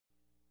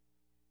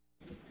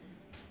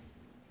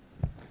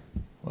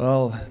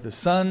Well, the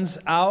sun's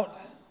out,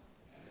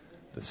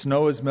 the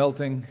snow is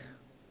melting,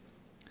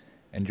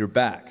 and you're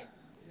back.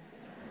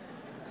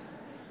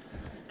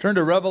 Turn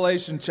to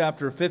Revelation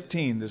chapter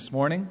 15 this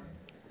morning.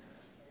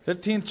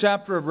 15th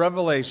chapter of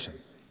Revelation.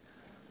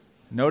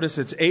 Notice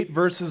it's 8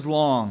 verses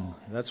long.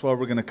 That's why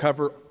we're going to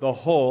cover the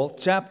whole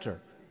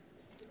chapter.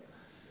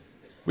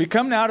 We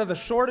come now to the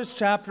shortest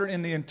chapter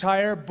in the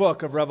entire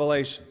book of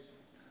Revelation.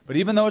 But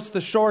even though it's the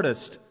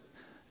shortest,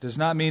 does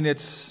not mean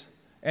it's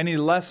any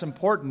less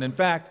important. In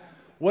fact,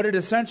 what it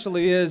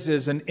essentially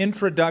is an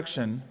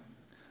introduction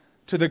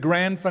to the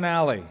grand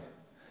finale.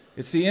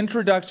 It's the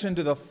introduction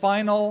to the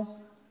final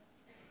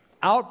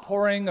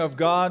outpouring of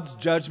God's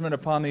judgment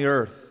upon the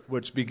earth,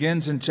 which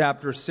begins in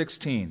chapter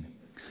 16.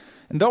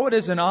 And though it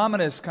is an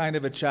ominous kind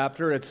of a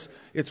chapter,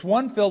 it's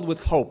one filled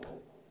with hope,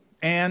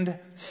 and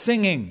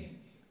singing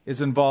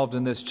is involved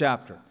in this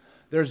chapter.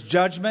 There's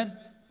judgment,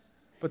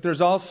 but there's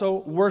also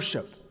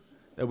worship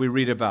that we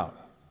read about.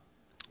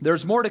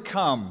 There's more to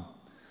come.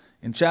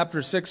 In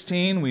chapter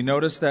 16, we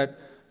notice that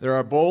there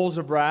are bowls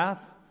of wrath.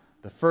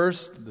 The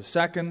first, the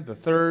second, the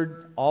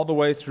third, all the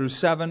way through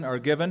 7 are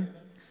given.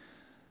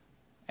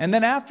 And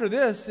then after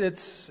this,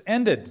 it's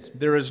ended.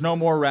 There is no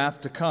more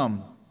wrath to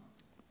come.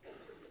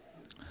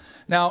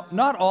 Now,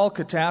 not all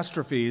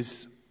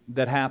catastrophes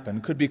that happen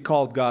could be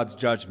called God's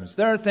judgments.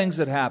 There are things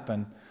that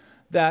happen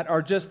that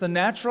are just the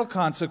natural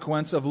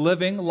consequence of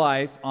living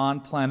life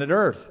on planet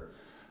Earth,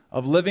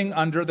 of living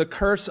under the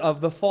curse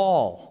of the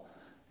fall,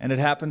 and it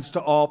happens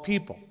to all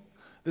people.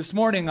 This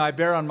morning I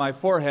bear on my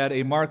forehead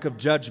a mark of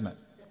judgment.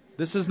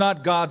 This is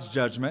not God's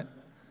judgment.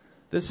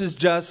 This is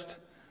just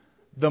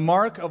the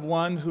mark of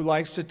one who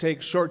likes to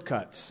take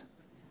shortcuts.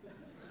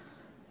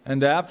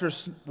 And after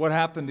what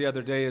happened the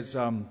other day is,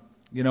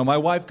 my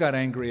wife got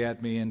angry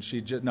at me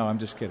and no, I'm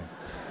just kidding.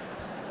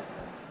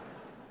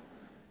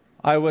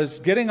 I was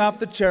getting off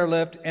the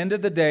chairlift, end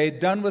of the day,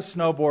 done with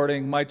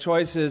snowboarding. My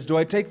choice is, do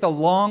I take the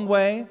long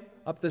way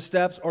up the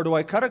steps or do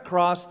I cut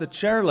across the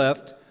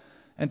chairlift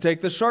and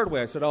take the short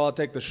way? I said, I'll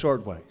take the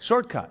short way.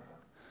 Shortcut.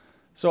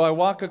 So I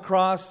walk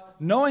across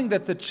knowing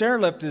that the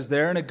chairlift is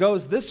there and it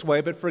goes this way,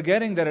 but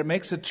forgetting that it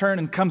makes a turn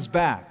and comes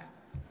back.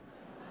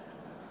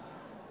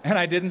 And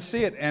I didn't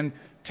see it. And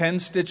 10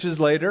 stitches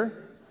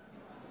later,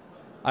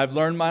 I've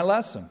learned my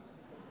lesson.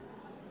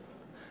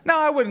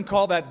 Now, I wouldn't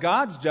call that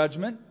God's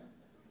judgment.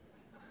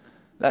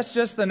 That's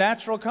just the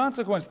natural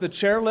consequence. The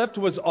chairlift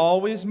was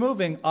always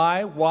moving.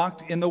 I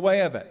walked in the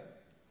way of it.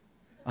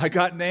 I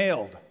got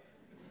nailed.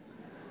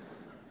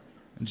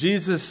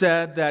 Jesus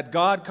said that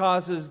God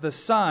causes the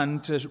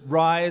sun to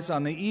rise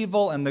on the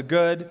evil and the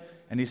good,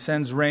 and He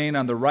sends rain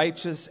on the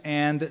righteous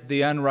and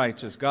the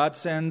unrighteous. God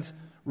sends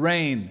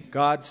rain.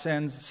 God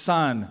sends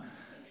sun,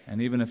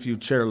 and even a few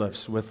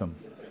chairlifts with them.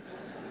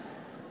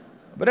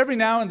 But every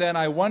now and then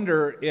I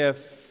wonder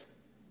if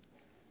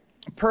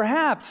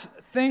perhaps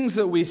things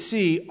that we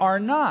see are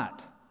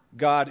not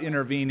God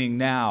intervening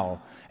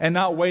now and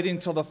not waiting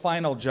till the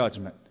final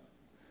judgment.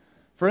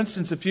 For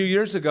instance, a few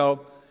years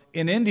ago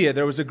in India,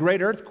 there was a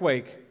great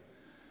earthquake,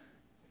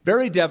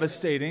 very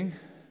devastating.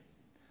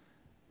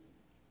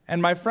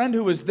 And my friend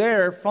who was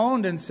there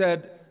phoned and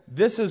said,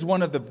 this is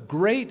one of the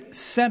great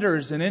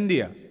centers in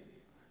India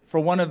for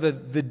one of the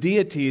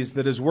deities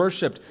that is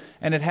worshipped.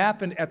 And it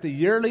happened at the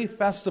yearly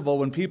festival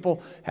when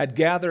people had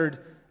gathered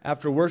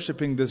after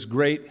worshiping this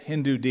great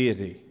Hindu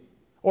deity.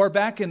 Or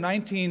back in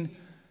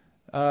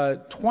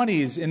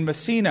 1920s in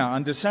Messina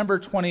on December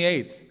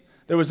 28th,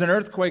 there was an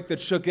earthquake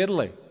that shook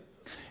Italy.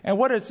 And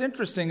what is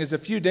interesting is a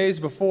few days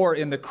before,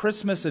 in the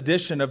Christmas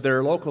edition of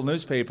their local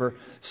newspaper,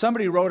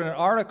 somebody wrote an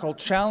article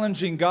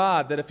challenging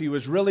God that if He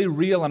was really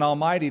real and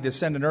almighty to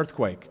send an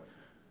earthquake.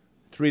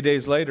 3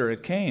 days later,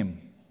 it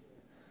came.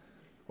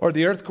 Or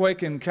the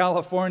earthquake in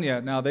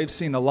California. Now, they've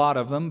seen a lot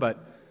of them,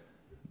 but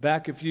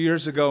back a few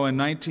years ago in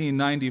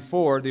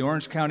 1994, the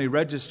Orange County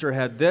Register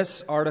had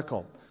this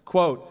article,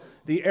 quote,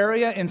 "The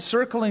area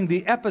encircling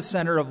the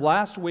epicenter of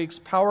last week's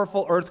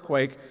powerful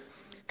earthquake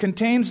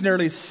contains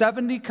nearly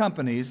 70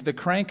 companies that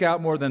crank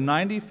out more than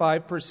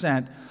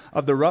 95%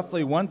 of the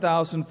roughly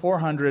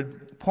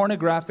 1,400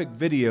 pornographic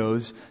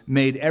videos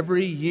made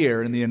every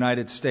year in the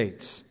United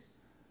States.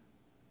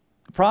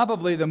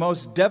 Probably the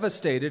most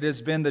devastated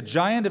has been the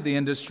giant of the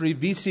industry,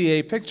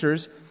 VCA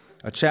Pictures,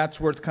 a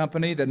Chatsworth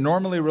company that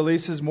normally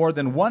releases more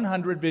than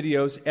 100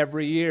 videos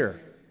every year.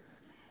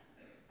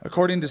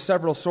 According to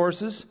several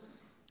sources,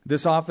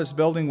 this office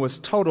building was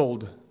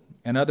totaled,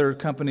 and other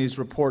companies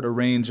report a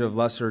range of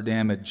lesser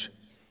damage."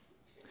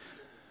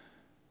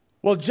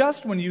 Well,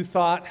 just when you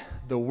thought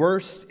the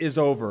worst is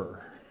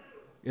over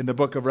in the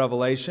book of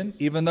Revelation,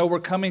 even though we're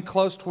coming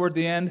close toward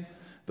the end,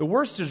 the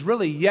worst is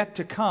really yet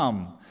to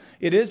come.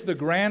 It is the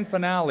grand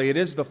finale. It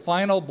is the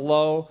final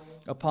blow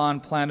upon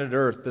planet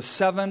Earth, the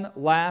 7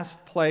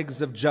 last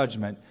plagues of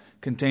judgment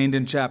contained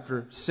in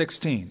chapter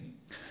 16.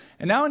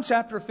 And now in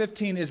chapter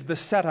 15 is the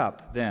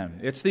setup then.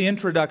 It's the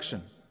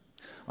introduction.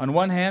 On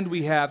one hand,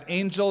 we have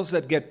angels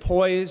that get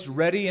poised,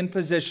 ready in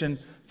position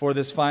for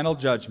this final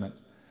judgment.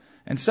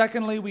 And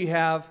secondly, we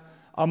have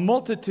a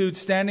multitude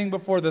standing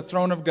before the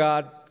throne of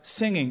God,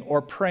 singing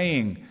or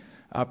praying,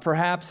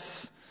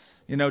 perhaps,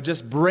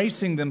 just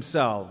bracing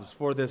themselves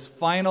for this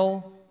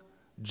final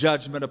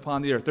judgment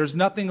upon the earth. There's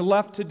nothing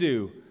left to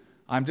do.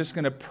 I'm just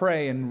going to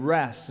pray and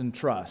rest and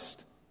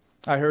trust.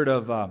 I heard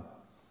of an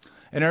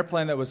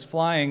airplane that was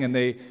flying, and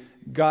they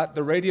got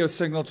the radio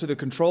signal to the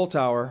control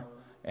tower,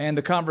 and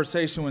the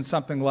conversation went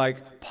something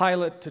like,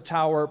 pilot to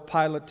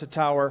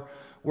tower,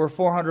 we're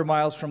 400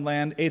 miles from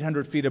land,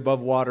 800 feet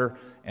above water,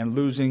 and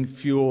losing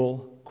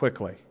fuel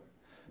quickly.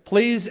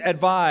 Please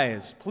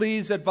advise.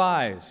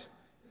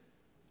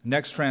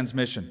 Next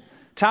transmission.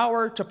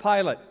 Tower to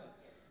pilot.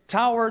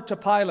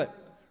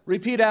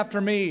 Repeat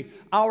after me.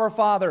 Our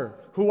Father,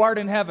 who art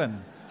in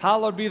heaven,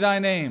 hallowed be thy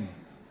name.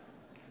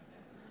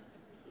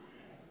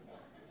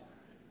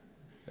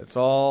 That's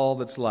all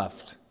that's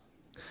left.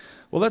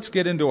 Well, let's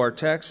get into our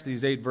text,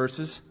 these 8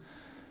 verses.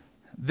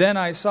 Then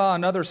I saw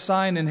another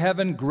sign in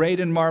heaven, great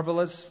and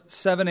marvelous,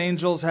 7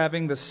 angels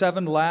having the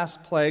 7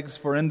 last plagues,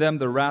 for in them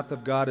the wrath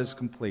of God is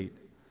complete.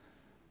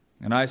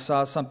 And I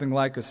saw something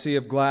like a sea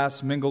of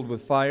glass mingled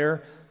with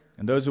fire,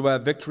 and those who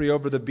have victory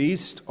over the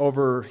beast,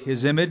 over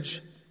his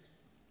image,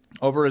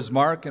 over his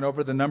mark, and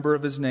over the number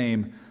of his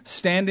name,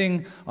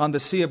 standing on the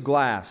sea of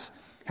glass,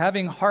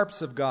 having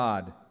harps of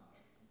God.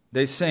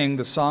 They sing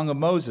the song of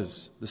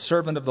Moses, the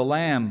servant of the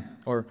Lamb,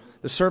 or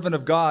the servant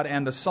of God,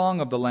 and the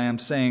song of the Lamb,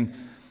 saying,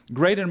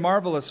 Great and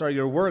marvelous are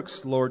your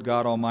works, Lord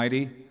God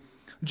Almighty.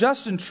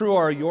 Just and true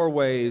are your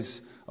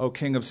ways, O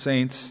King of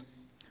saints.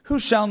 Who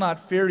shall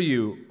not fear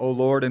you, O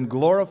Lord, and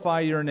glorify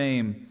your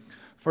name?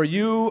 For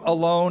you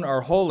alone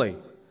are holy.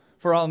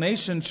 For all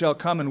nations shall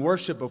come and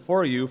worship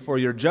before you, for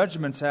your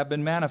judgments have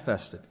been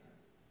manifested.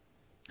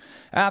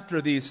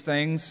 After these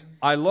things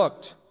I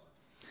looked,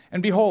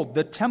 and behold,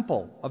 the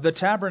temple of the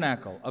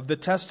tabernacle of the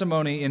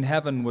testimony in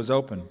heaven was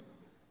opened.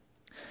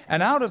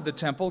 And out of the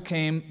temple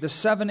came the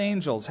 7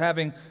 angels,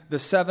 having the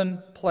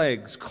 7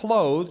 plagues,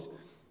 clothed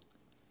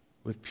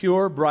with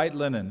pure bright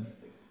linen,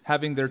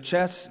 having their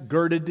chests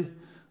girded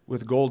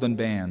with golden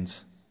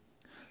bands.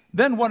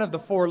 Then one of the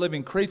 4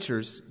 living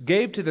creatures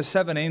gave to the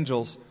 7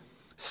 angels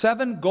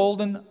 7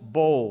 golden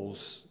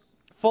bowls,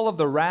 full of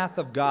the wrath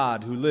of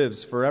God who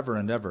lives forever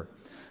and ever.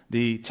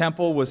 The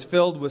temple was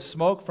filled with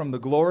smoke from the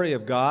glory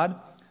of God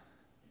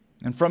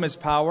and from his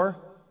power,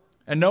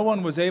 and no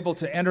one was able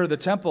to enter the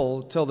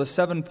temple till the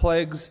 7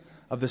 plagues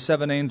of the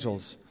 7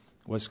 angels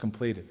was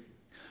completed.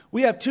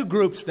 We have 2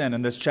 groups then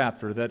in this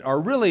chapter that are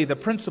really the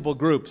principal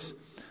groups.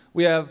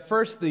 We have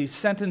first the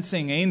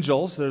sentencing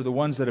angels. They're the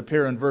ones that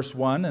appear in verse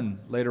 1 and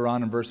later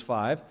on in verse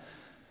 5.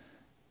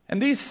 And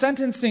these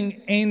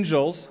sentencing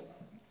angels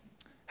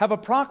have a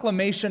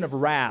proclamation of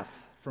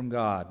wrath from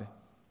God.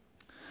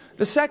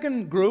 The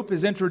second group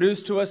is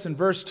introduced to us in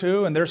verse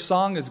 2, and their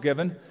song is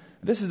given.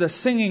 This is a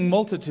singing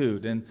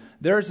multitude, and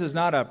theirs is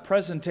not a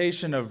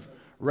presentation of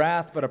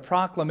wrath, but a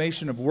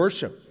proclamation of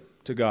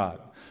worship to God.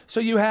 So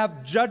you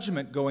have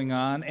judgment going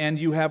on, and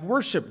you have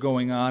worship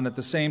going on at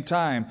the same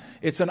time.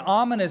 It's an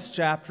ominous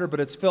chapter, but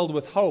it's filled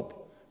with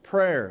hope,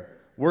 prayer,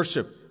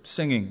 worship,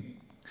 singing.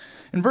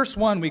 In verse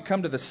 1, we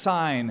come to the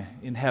sign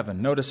in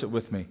heaven. Notice it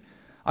with me.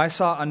 I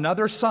saw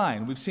another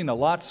sign. We've seen a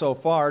lot so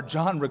far.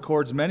 John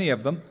records many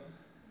of them.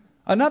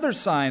 Another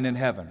sign in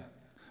heaven,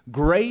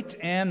 great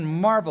and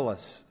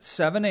marvelous,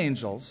 7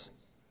 angels,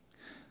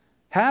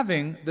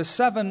 having the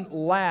 7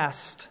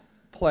 last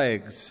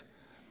plagues,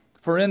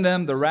 for in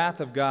them the wrath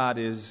of God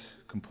is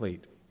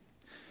complete.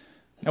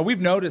 Now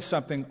we've noticed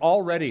something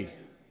already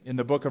in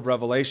the book of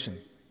Revelation,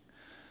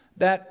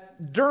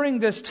 that during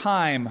this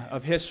time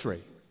of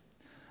history,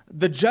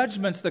 the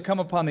judgments that come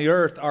upon the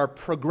earth are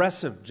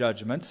progressive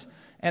judgments,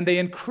 and they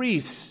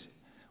increase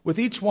with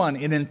each one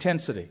in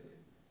intensity.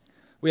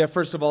 We have,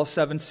 first of all,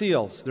 7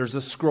 seals. There's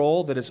a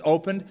scroll that is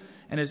opened,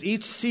 and as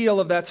each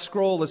seal of that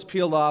scroll is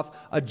peeled off,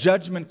 a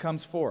judgment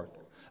comes forth.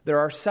 There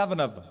are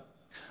 7 of them.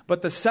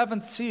 But the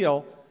 7th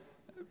seal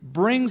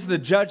brings the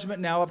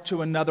judgment now up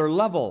to another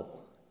level,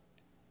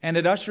 and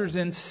it ushers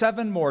in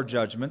 7 more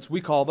judgments.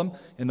 We call them,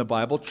 in the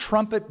Bible,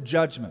 trumpet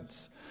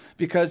judgments,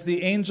 because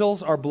the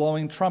angels are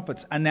blowing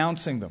trumpets,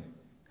 announcing them.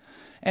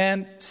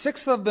 And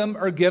 6 of them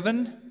are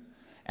given,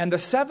 and the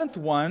 7th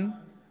one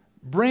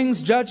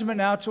brings judgment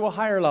now to a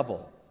higher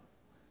level.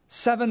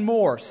 7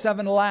 more,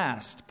 7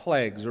 last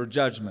plagues or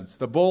judgments,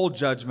 the bowl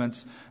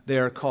judgments they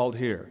are called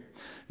here.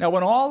 Now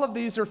when all of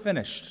these are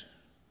finished,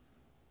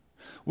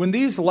 when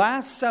these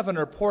last 7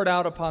 are poured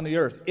out upon the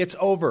earth, it's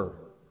over.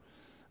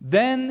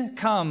 Then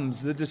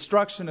comes the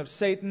destruction of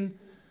Satan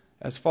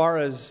as far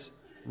as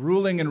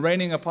ruling and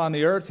reigning upon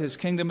the earth. His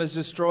kingdom is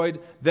destroyed.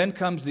 Then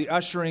comes the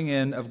ushering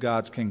in of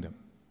God's kingdom.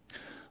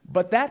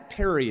 But that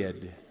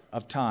period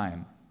of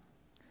time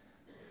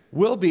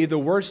will be the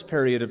worst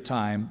period of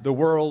time the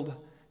world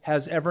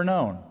has ever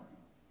known.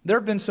 There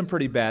have been some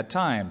pretty bad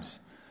times.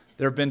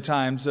 There have been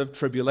times of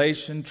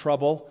tribulation,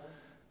 trouble.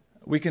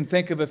 We can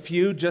think of a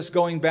few just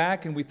going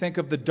back, and we think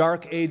of the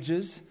Dark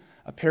Ages,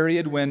 a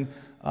period when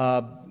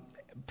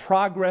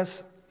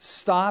progress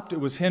stopped,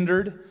 it was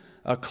hindered,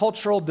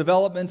 cultural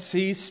development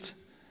ceased.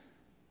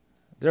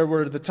 There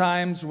were the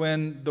times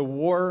when the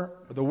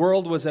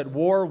world was at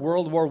war,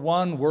 World War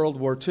I, World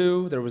War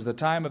II. There was the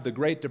time of the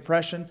Great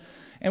Depression.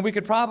 And we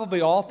could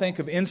probably all think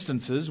of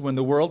instances when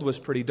the world was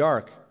pretty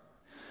dark.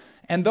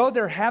 And though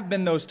there have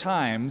been those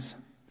times,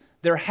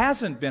 there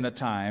hasn't been a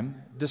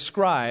time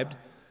described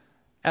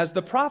as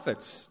the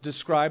prophets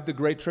described the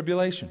Great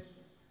Tribulation.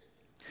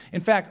 In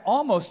fact,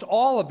 almost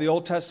all of the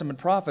Old Testament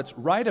prophets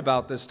write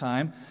about this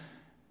time.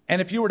 And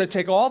if you were to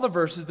take all the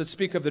verses that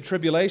speak of the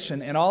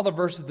tribulation and all the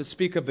verses that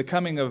speak of the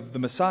coming of the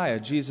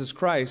Messiah, Jesus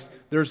Christ,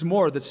 there's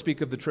more that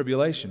speak of the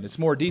tribulation. It's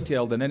more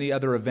detailed than any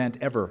other event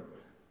ever.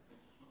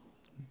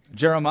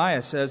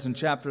 Jeremiah says in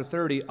chapter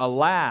 30,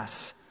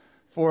 "Alas,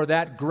 for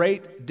that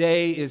great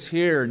day is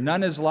here,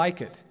 none is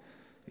like it.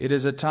 It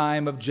is a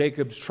time of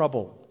Jacob's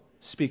trouble,"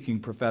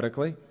 speaking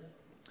prophetically.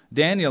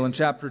 Daniel in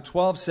chapter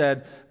 12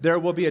 said, "There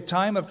will be a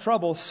time of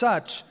trouble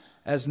such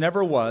as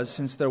never was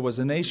since there was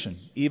a nation,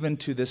 even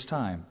to this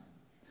time."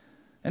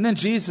 And then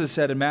Jesus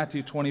said in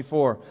Matthew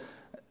 24,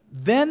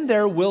 "Then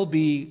there will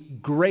be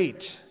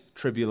great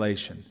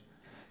tribulation,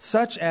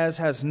 such as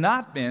has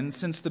not been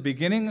since the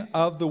beginning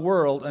of the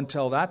world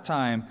until that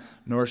time,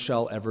 nor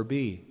shall ever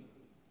be."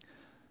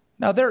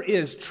 Now there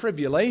is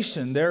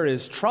tribulation, there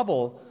is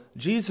trouble.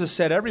 Jesus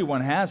said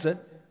everyone has it.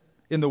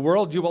 In the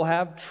world you will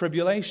have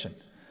tribulation.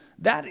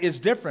 That is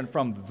different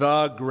from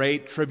the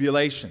Great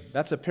Tribulation.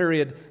 That's a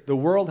period the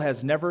world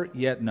has never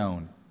yet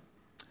known.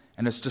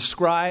 And it's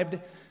described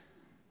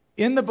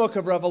in the book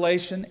of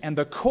Revelation, and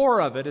the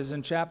core of it is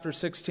in chapter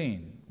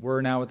 16.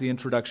 We're now at the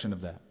introduction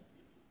of that.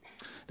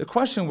 The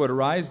question would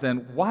arise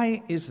then,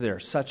 why is there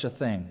such a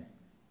thing?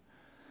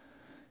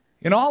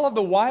 In all of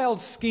the wild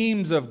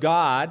schemes of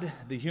God,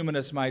 the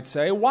humanists might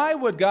say, why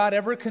would God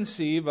ever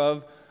conceive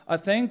of a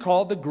thing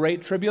called the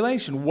Great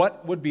Tribulation?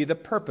 What would be the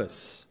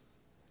purpose?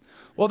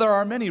 Well, there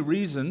are many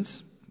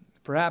reasons.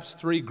 Perhaps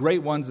three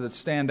great ones that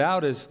stand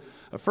out is,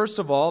 first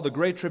of all, the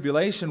Great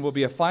Tribulation will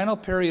be a final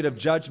period of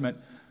judgment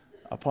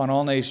upon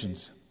all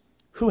nations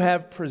who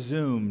have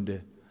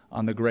presumed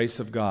on the grace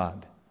of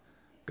God.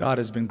 God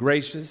has been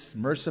gracious,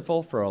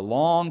 merciful for a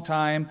long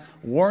time.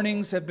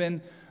 Warnings have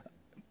been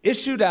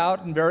issued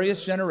out in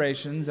various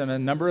generations in a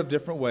number of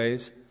different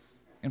ways.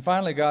 And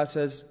finally, God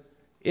says,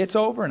 it's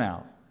over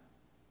now.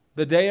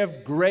 The day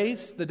of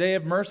grace, the day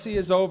of mercy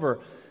is over.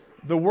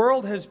 The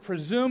world has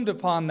presumed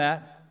upon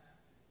that,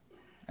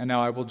 and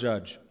now I will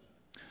judge.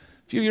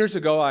 A few years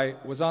ago, I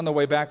was on the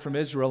way back from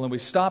Israel, and we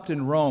stopped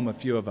in Rome, a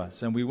few of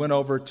us, and we went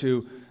over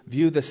to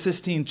view the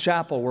Sistine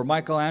Chapel where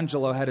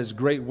Michelangelo had his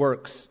great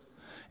works.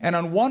 And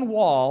on one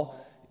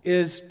wall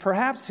is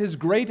perhaps his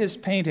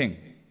greatest painting,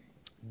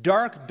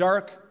 dark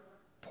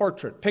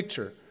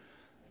picture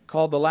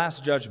called The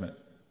Last Judgment.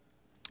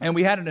 And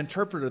we had an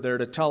interpreter there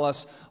to tell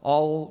us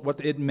all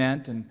what it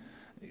meant. And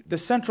the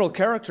central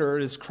character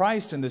is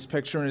Christ in this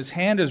picture, and his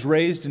hand is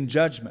raised in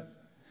judgment.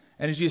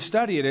 And as you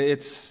study it,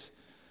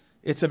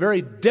 it's a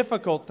very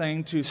difficult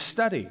thing to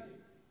study,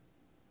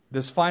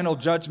 this final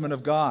judgment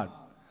of God.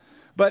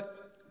 But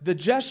the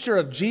gesture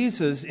of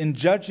Jesus in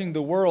judging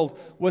the world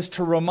was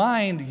to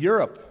remind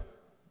Europe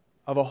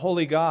of a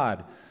holy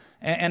God.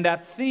 And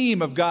that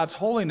theme of God's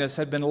holiness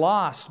had been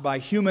lost by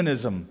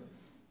humanism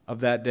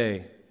of that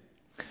day.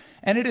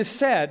 And it is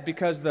said,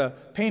 because the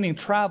painting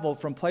traveled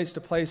from place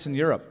to place in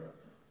Europe,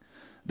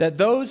 that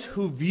those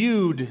who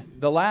viewed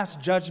the Last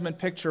Judgment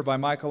picture by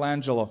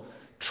Michelangelo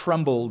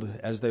trembled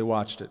as they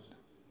watched it.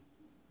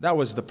 That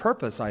was the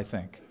purpose, I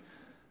think,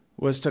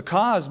 was to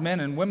cause men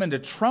and women to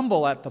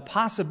tremble at the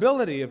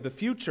possibility of the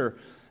future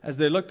as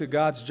they looked at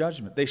God's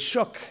judgment. They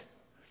shook.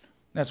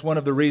 That's one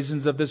of the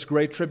reasons of this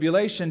great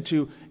tribulation,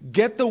 to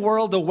get the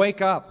world to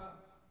wake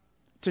up,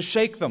 to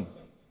shake them.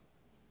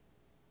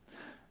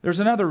 There's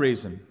another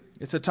reason.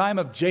 It's a time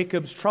of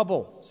Jacob's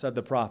trouble, said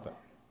the prophet.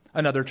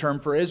 Another term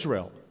for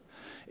Israel.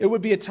 It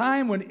would be a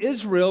time when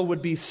Israel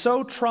would be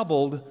so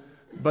troubled,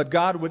 but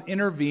God would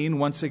intervene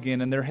once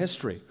again in their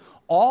history.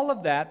 All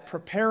of that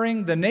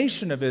preparing the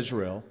nation of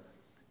Israel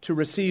to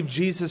receive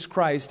Jesus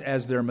Christ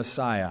as their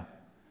Messiah.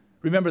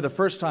 Remember, the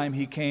first time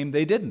he came,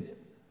 they didn't.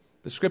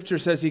 The scripture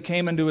says he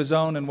came into his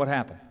own, and what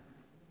happened?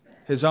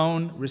 His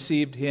own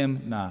received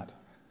him not.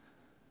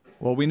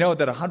 Well, we know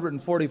that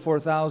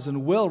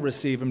 144,000 will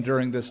receive him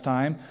during this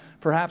time.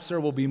 Perhaps there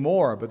will be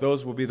more, but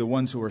those will be the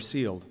ones who are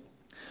sealed.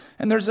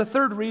 And there's a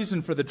third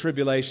reason for the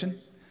tribulation,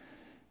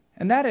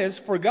 and that is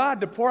for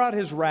God to pour out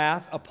his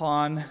wrath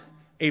upon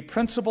a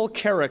principal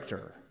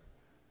character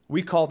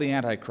we call the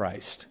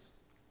Antichrist.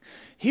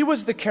 He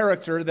was the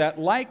character that,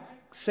 like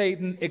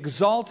Satan,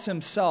 exalts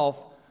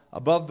himself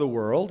above the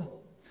world,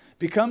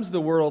 becomes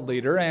the world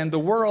leader, and the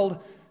world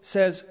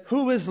says,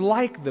 who is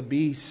like the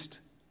beast?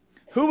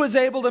 Who is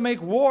able to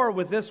make war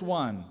with this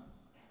one?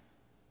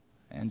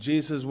 And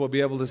Jesus will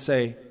be able to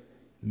say,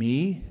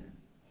 me?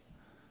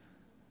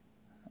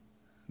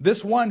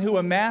 This one who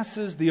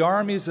amasses the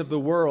armies of the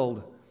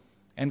world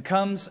and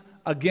comes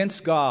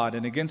against God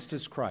and against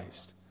his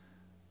Christ.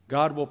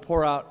 God will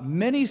pour out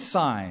many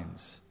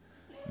signs,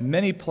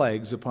 many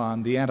plagues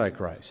upon the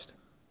Antichrist.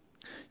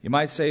 You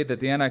might say that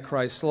the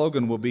Antichrist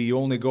slogan will be, "You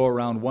only go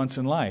around once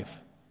in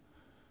life."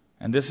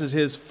 And this is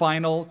his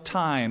final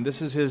time.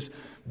 This is his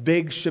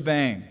big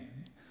shebang.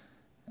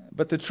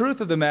 But the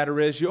truth of the matter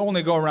is, you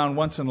only go around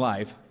once in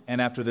life,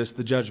 and after this,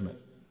 the judgment.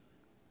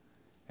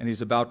 And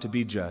he's about to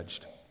be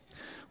judged.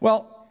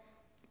 Well,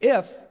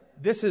 if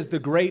this is the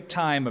great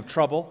time of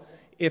trouble,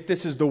 if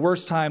this is the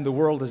worst time the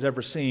world has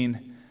ever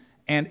seen,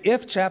 and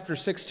if chapter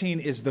 16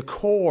 is the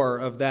core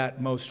of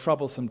that most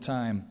troublesome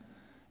time,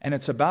 and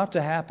it's about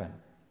to happen,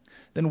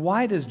 then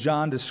why does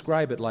John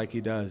describe it like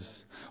he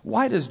does?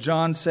 Why does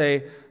John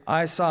say,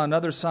 "I saw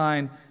another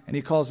sign," and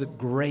he calls it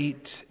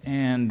great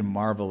and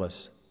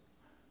marvelous?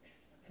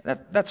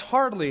 That's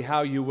hardly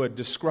how you would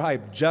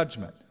describe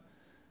judgment.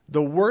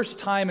 The worst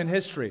time in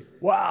history.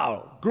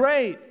 Wow,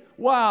 great,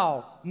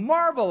 wow,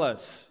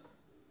 marvelous.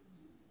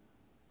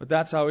 But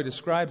that's how he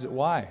describes it.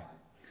 Why?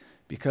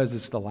 Because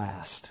it's the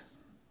last.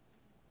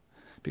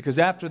 Because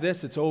after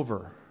this, it's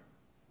over.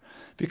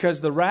 Because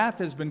the wrath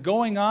has been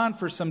going on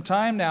for some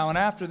time now, and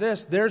after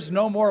this, there's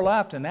no more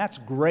left, and that's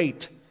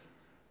great.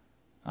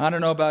 I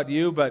don't know about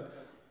you, but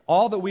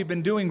all that we've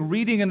been doing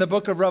reading in the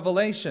book of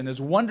Revelation, as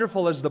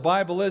wonderful as the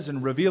Bible is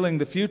in revealing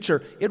the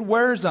future, it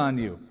wears on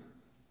you.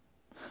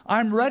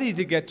 I'm ready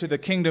to get to the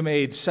kingdom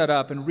age set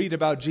up and read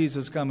about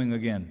Jesus coming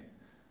again.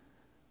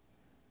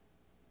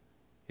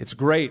 It's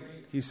great.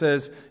 He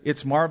says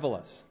it's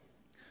marvelous.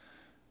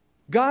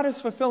 God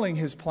is fulfilling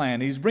his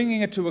plan. He's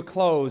bringing it to a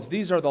close.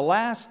 These are the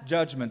last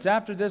judgments.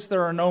 After this,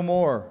 there are no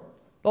more.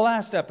 The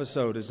last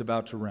episode is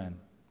about to end.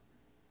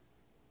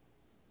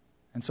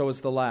 And so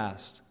it's the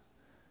last.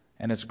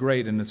 And it's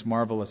great and it's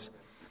marvelous.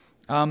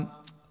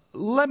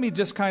 Let me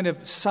just kind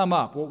of sum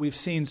up what we've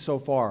seen so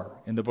far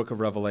in the book of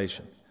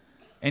Revelation.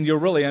 And you'll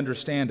really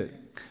understand it.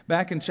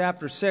 Back in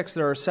chapter 6,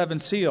 there are 7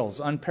 seals,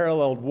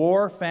 unparalleled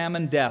war,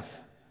 famine,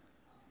 death.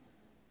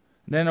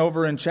 Then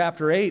over in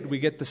chapter 8, we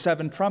get the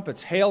 7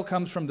 trumpets. Hail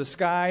comes from the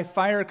sky,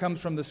 fire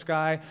comes from the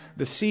sky,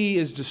 the sea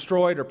is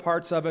destroyed or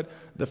parts of it,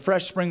 the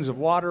fresh springs of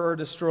water are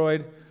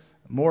destroyed,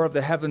 more of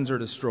the heavens are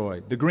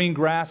destroyed. The green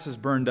grass is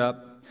burned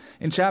up.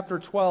 In chapter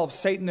 12,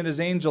 Satan and his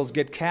angels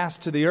get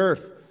cast to the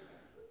earth.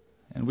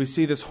 And we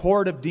see this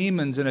horde of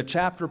demons in a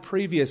chapter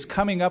previous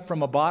coming up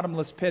from a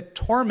bottomless pit,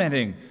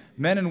 tormenting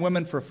men and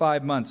women for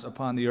 5 months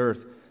upon the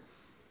earth.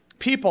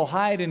 People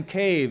hide in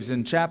caves.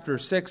 In chapter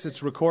 6,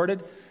 it's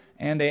recorded.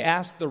 And they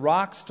asked the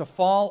rocks to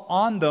fall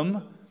on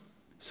them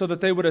so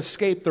that they would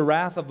escape the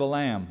wrath of the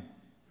Lamb.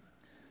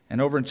 And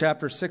over in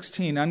chapter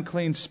 16,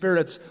 unclean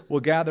spirits will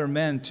gather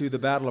men to the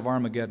battle of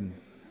Armageddon.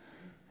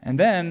 And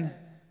then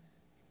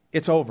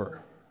it's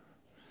over.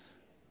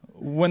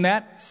 When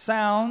that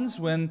sounds,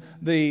 when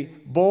the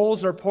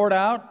bowls are poured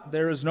out,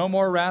 there is no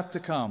more wrath to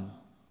come.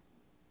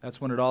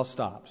 That's when it all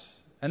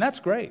stops. And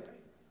that's great.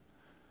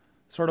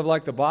 Sort of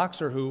like the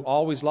boxer who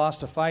always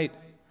lost a fight.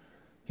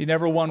 He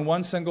never won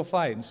one single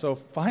fight. And so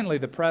finally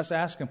the press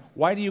asked him,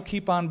 "Why do you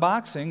keep on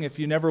boxing if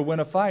you never win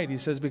a fight?" He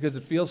says, "Because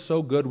it feels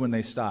so good when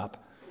they stop."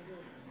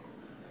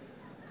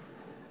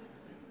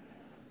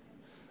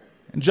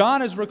 And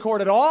John has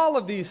recorded all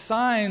of these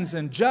signs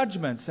and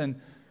judgments, and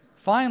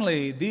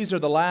finally these are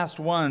the last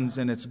ones,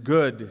 and it's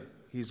good.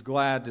 He's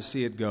glad to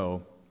see it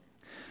go.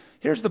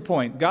 Here's the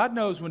point. God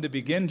knows when to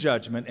begin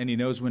judgment, and he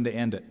knows when to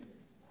end it.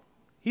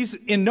 He's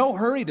in no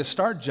hurry to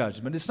start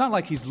judgment. It's not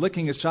like he's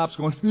licking his chops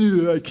going,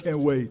 "I can't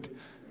wait.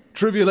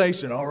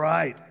 Tribulation, all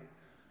right."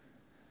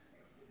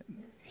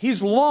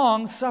 He's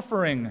long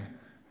suffering.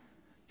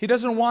 He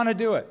doesn't want to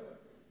do it.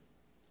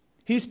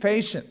 He's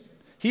patient.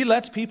 He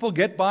lets people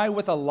get by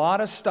with a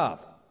lot of stuff.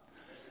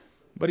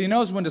 But he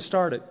knows when to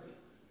start it.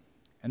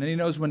 And then he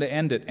knows when to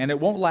end it. And it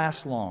won't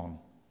last long.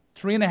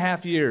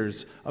 3.5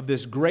 years of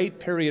this great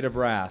period of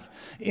wrath.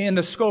 In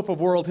the scope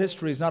of world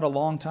history is not a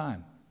long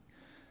time.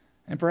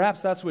 And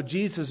perhaps that's what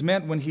Jesus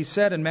meant when he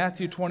said in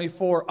Matthew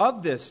 24,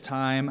 "Of this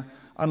time,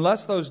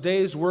 unless those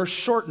days were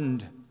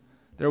shortened,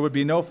 there would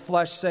be no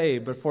flesh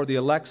saved, but for the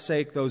elect's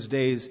sake, those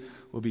days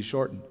will be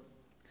shortened."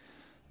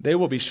 They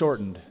will be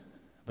shortened,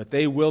 but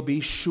they will be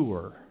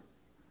sure.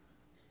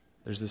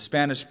 There's a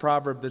Spanish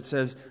proverb that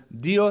says,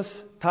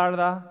 "Dios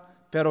tarda,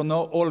 pero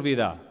no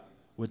olvida,"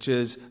 which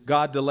is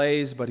God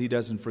delays, but he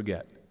doesn't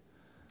forget.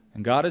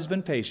 And God has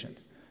been patient.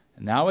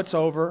 And now it's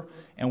over.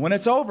 And when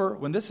it's over,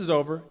 when this is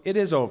over, it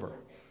is over.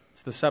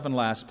 It's the 7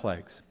 last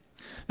plagues.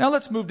 Now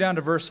let's move down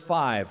to verse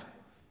 5.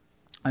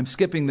 I'm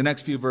skipping the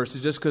next few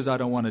verses just because I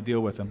don't want to deal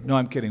with them. No,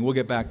 I'm kidding. We'll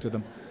get back to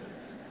them.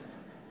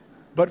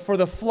 But for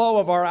the flow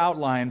of our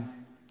outline,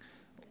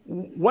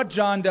 what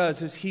John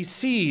does is he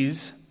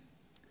sees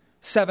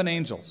 7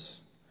 angels.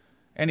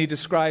 And he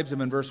describes them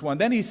in verse 1.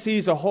 Then he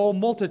sees a whole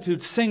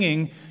multitude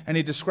singing, and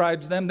he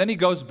describes them. Then he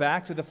goes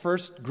back to the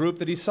first group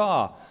that he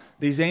saw,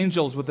 these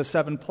angels with the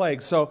 7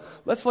 plagues. So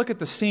let's look at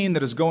the scene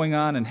that is going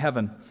on in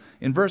heaven.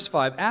 In verse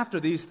 5, "After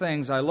these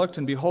things I looked,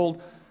 and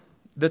behold,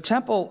 the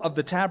temple of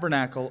the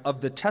tabernacle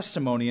of the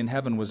testimony in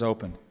heaven was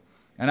opened.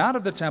 And out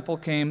of the temple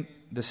came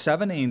the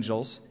 7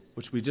 angels,"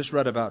 which we just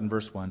read about in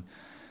verse 1,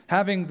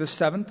 "having the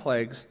 7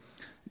 plagues.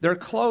 They're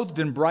clothed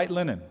in bright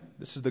linen."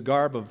 This is the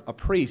garb of a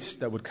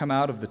priest that would come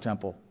out of the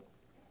temple,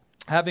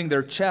 having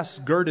their chests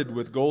girded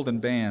with golden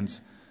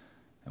bands.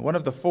 And one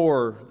of the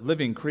 4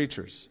 living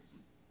creatures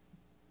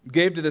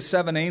gave to the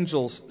 7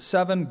 angels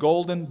 7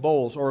 golden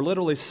bowls, or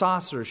literally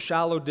saucers,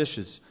 shallow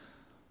dishes,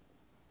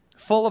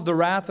 full of the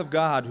wrath of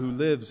God who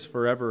lives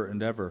forever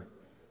and ever.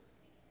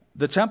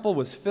 The temple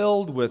was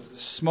filled with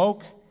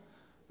smoke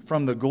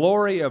from the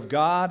glory of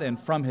God and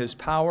from His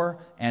power,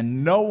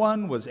 and no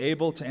one was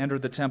able to enter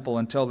the temple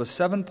until the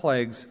 7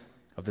 plagues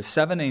of the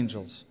 7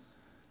 angels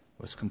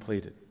was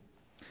completed.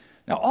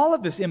 Now, all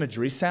of this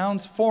imagery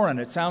sounds foreign.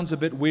 It sounds a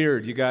bit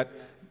weird. You got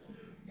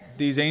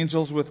these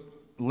angels with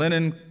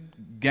linen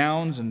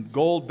gowns and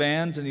gold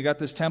bands, and you got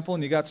this temple,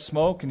 and you got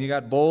smoke, and you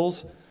got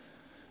bowls.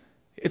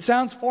 It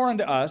sounds foreign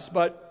to us,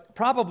 but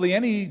probably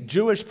any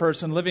Jewish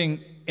person living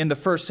in the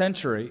first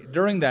century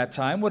during that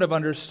time would have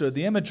understood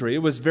the imagery. It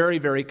was very,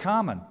 very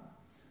common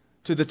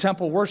to the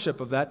temple worship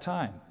of that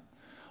time.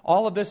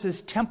 All of this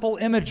is temple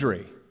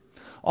imagery.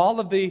 All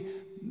of the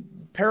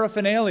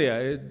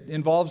paraphernalia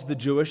involves the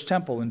Jewish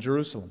temple in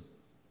Jerusalem.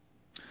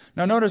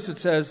 Now notice it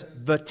says,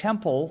 the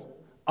temple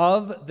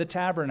of the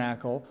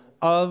tabernacle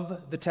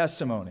of the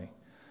testimony.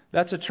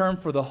 That's a term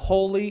for the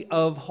Holy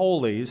of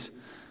Holies,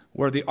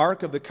 where the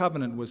Ark of the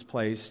Covenant was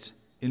placed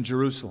in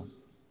Jerusalem.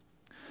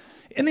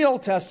 In the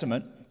Old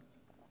Testament,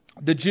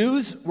 the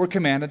Jews were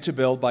commanded to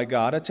build by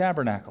God a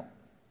tabernacle.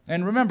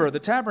 And remember, the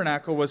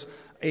tabernacle was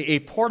a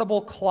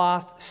portable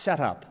cloth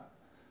setup.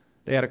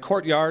 They had a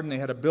courtyard and they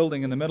had a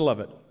building in the middle of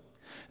it.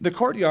 The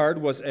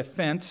courtyard was a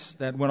fence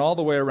that went all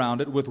the way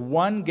around it with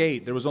one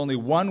gate. There was only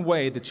one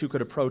way that you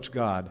could approach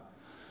God.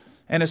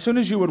 And as soon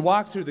as you would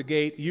walk through the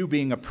gate, you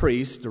being a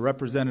priest, a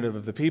representative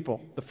of the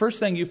people, the first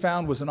thing you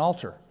found was an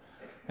altar.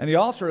 And the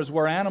altar is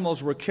where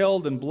animals were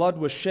killed and blood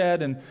was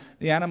shed and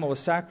the animal was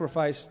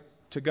sacrificed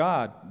to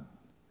God.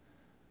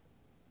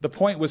 The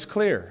point was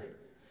clear.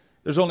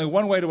 There's only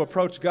one way to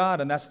approach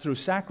God, and that's through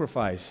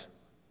sacrifice.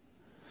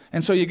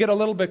 And so you get a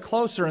little bit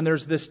closer, and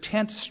there's this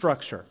tent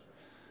structure.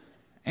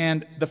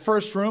 And the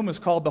first room is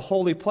called the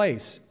holy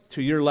place.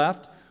 To your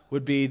left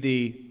would be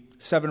the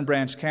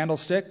 7-branch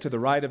candlestick. To the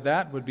right of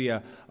that would be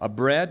a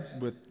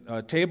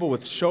table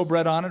with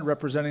showbread on it,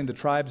 representing the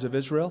tribes of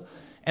Israel.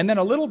 And then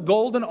a little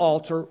golden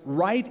altar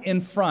right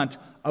in front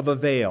of a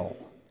veil.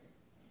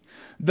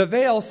 The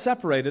veil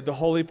separated the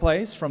holy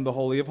place from the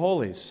Holy of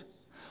Holies.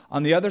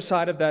 On the other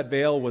side of that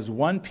veil was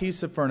one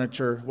piece of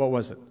furniture. What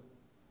was it?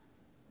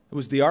 It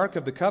was the Ark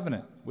of the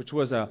Covenant, which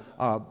was a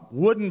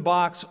wooden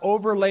box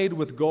overlaid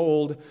with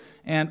gold,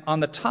 and on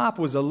the top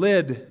was a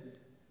lid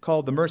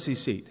called the mercy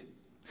seat.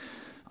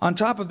 On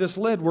top of this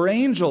lid were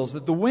angels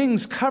that the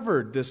wings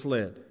covered this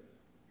lid.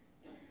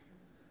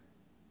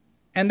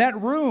 And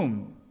that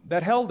room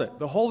that held it,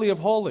 the Holy of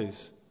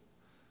Holies,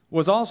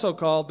 was also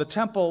called the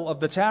temple of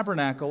the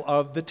tabernacle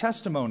of the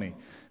testimony,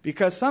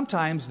 because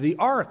sometimes the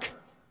ark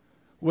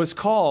was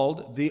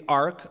called the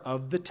Ark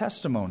of the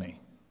Testimony.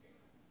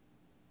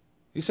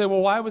 You say,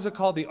 well, why was it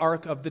called the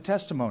Ark of the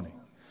Testimony?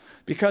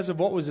 Because of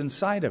what was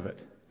inside of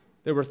it.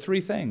 There were 3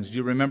 things. Do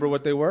you remember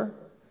what they were?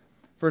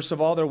 First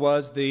of all, there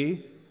was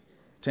the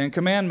 10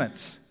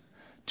 Commandments.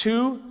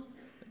 2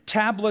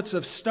 tablets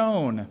of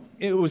stone.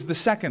 It was the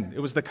second. It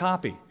was the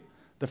copy.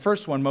 The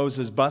first one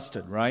Moses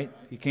busted, right?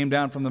 He came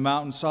down from the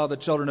mountain, saw the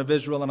children of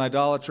Israel in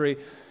idolatry.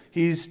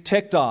 He's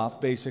ticked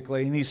off,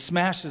 basically, and he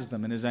smashes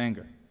them in his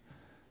anger.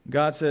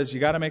 God says,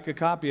 you got to make a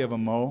copy of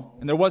them, Mo.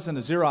 And there wasn't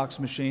a Xerox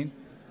machine.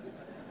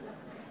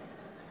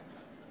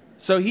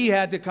 So he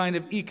had to kind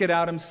of eke it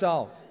out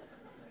himself.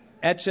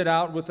 Etch it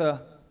out with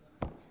a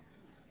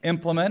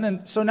implement.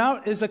 And so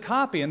now is a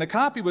copy. And the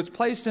copy was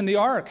placed in the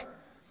ark.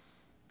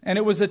 And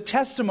it was a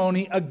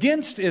testimony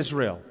against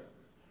Israel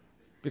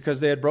because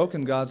they had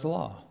broken God's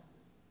law.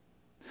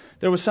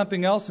 There was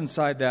something else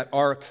inside that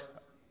ark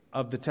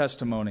of the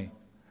testimony.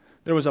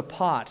 There was a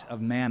pot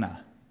of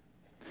manna.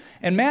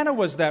 And manna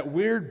was that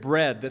weird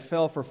bread that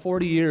fell for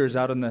 40 years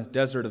out in the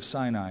desert of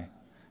Sinai,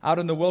 out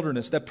in the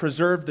wilderness, that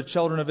preserved the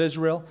children of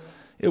Israel.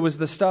 It was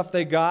the stuff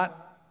they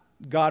got.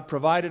 God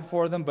provided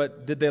for them,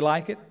 but did they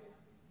like it?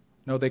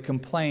 No, they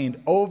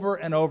complained over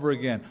and over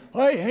again.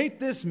 I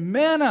hate this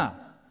manna.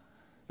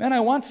 Man,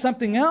 I want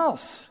something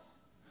else.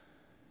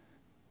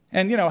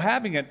 And,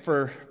 having it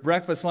for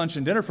breakfast, lunch,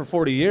 and dinner for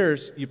 40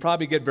 years, you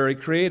probably get very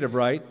creative,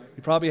 right?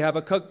 You probably have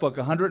a cookbook,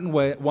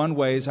 101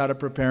 ways how to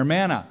prepare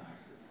manna.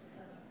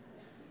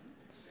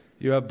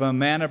 You have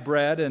manna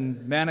bread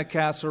and manna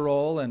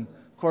casserole, and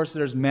of course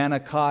there's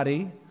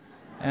manicotti.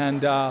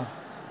 And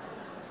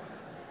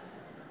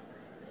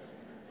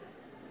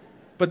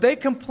but they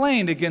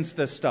complained against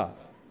this stuff.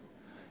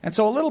 And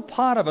so a little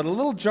pot of it, a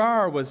little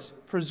jar was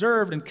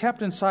preserved and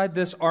kept inside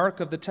this ark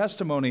of the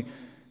testimony.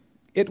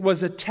 It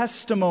was a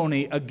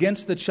testimony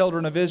against the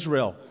children of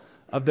Israel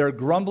of their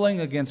grumbling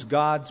against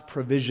God's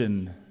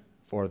provision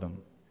for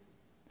them.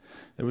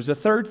 There was a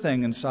third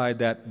thing inside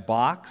that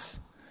box.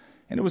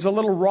 And it was a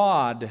little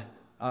rod,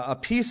 a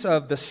piece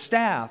of the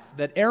staff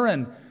that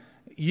Aaron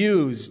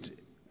used,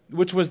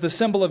 which was the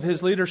symbol of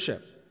his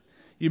leadership.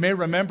 You may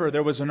remember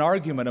there was an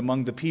argument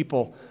among the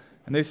people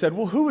And they said,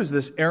 well, who is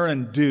this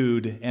Aaron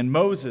dude? And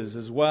Moses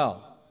as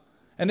well.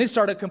 And they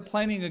started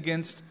complaining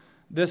against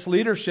this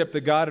leadership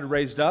that God had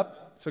raised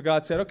up. So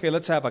God said, okay,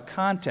 let's have a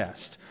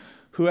contest.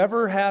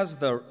 Whoever has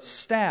the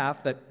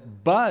staff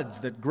that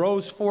buds, that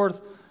grows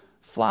forth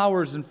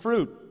flowers and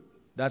fruit,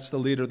 that's the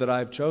leader that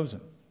I've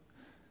chosen.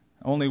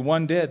 Only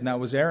one did, and that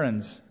was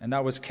Aaron's, and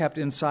that was kept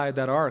inside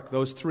that ark,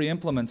 those 3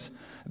 implements.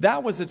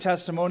 That was a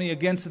testimony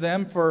against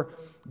them for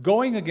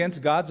going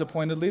against God's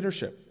appointed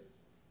leadership.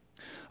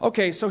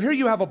 Okay, so here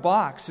you have a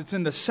box. It's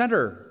in the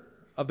center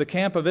of the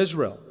camp of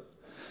Israel.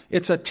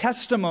 It's a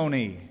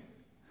testimony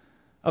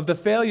of the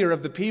failure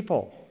of the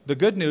people. The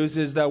good news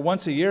is that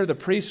once a year, the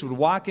priest would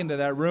walk into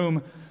that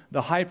room.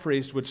 The high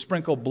priest would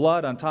sprinkle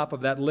blood on top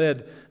of that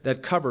lid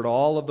that covered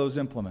all of those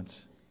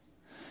implements.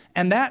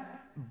 And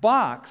that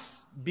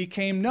box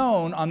became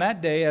known on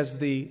that day as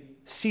the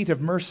seat of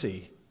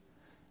mercy.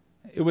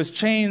 It was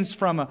changed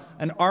from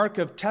an ark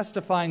of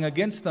testifying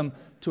against them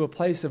to a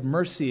place of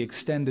mercy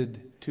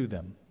extended to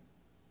them.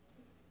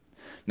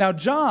 Now,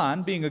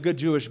 John, being a good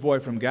Jewish boy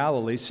from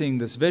Galilee, seeing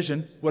this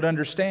vision, would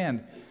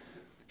understand.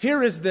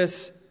 Here is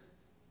this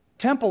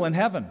temple in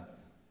heaven.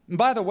 And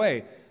by the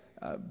way,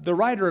 the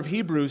writer of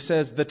Hebrews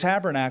says the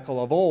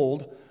tabernacle of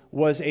old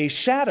was a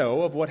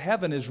shadow of what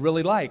heaven is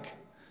really like.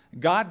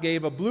 God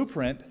gave a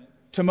blueprint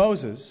to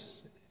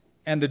Moses,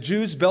 and the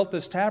Jews built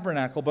this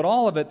tabernacle, but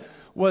all of it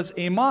was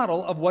a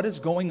model of what is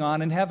going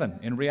on in heaven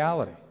in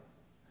reality.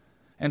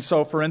 And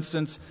so, for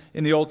instance,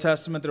 in the Old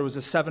Testament, there was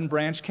a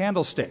 7-branch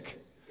candlestick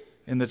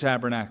in the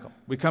tabernacle.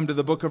 We come to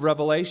the book of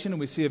Revelation and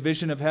we see a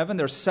vision of heaven.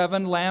 There's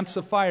 7 lamps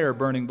of fire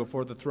burning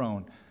before the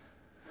throne.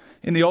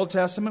 In the Old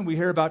Testament, we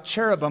hear about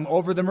cherubim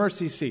over the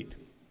mercy seat,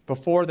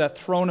 before that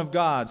throne of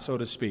God, so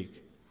to speak.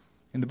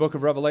 In the book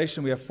of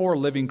Revelation, we have 4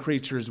 living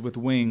creatures with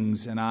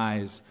wings and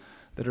eyes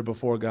that are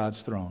before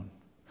God's throne.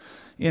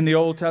 In the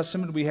Old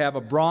Testament, we have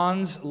a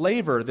bronze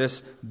laver,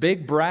 this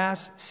big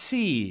brass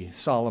sea,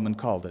 Solomon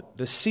called it,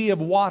 the sea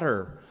of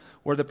water,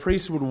 where the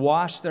priests would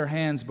wash their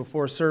hands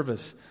before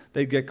service.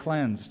 They'd get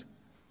cleansed. In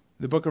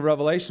the book of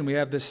Revelation, we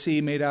have this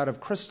sea made out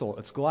of crystal.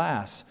 It's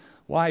glass.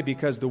 Why?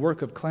 Because the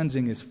work of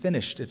cleansing is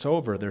finished. It's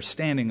over. They're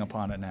standing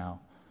upon it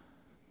now.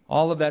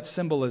 All of that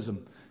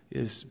symbolism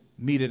is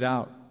meted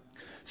out.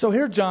 So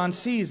here John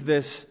sees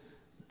this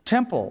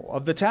temple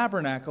of the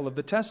tabernacle of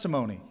the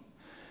testimony.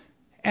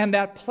 And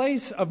that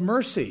place of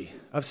mercy,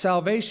 of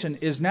salvation,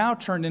 is now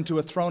turned into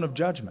a throne of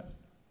judgment.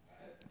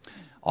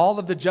 All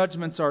of the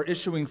judgments are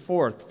issuing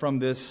forth from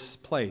this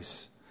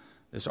place,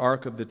 this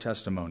ark of the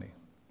testimony.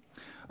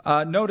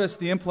 Notice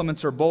the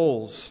implements are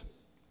bowls.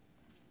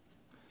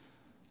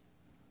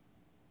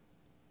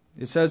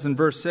 It says in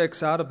verse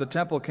 6, out of the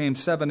temple came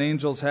 7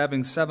 angels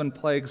having 7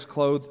 plagues,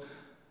 clothed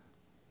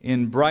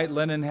in bright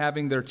linen,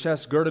 having their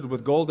chests girded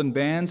with golden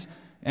bands.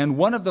 And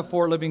one of the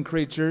 4 living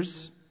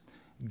creatures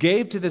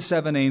gave to the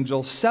 7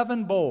 angels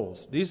 7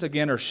 bowls. These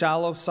again are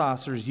shallow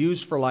saucers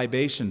used for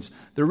libations.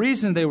 The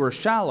reason they were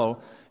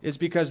shallow is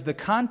because the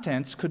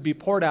contents could be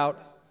poured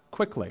out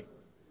quickly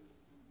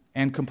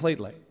and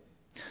completely.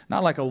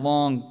 Not like a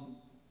long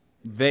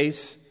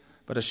vase,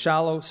 but a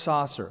shallow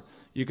saucer.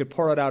 You could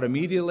pour it out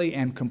immediately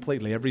and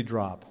completely, every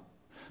drop.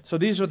 So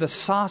these are the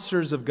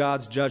saucers of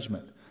God's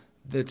judgment.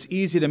 It's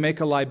easy to make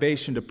a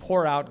libation, to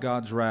pour out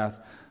God's wrath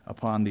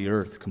upon the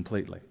earth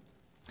completely.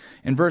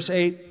 In verse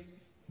 8,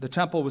 the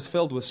temple was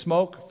filled with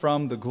smoke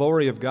from the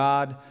glory of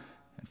God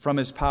and from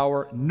His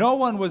power. No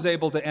one was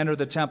able to enter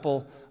the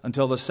temple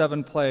until the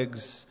 7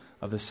 plagues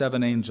of the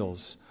 7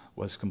 angels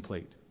was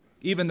complete.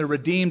 Even the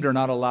redeemed are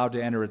not allowed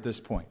to enter at this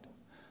point.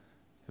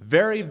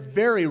 Very,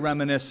 very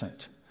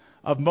reminiscent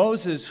of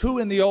Moses, who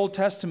in the Old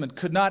Testament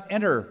could not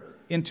enter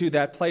into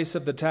that place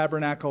of the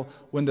tabernacle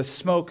when the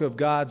smoke of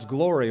God's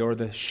glory, or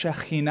the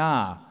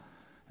Shekinah,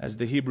 as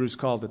the Hebrews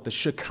called it, the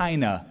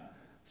Shekinah,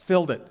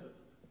 filled it,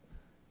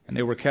 and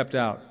they were kept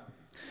out.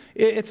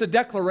 It's a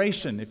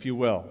declaration, if you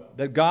will,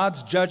 that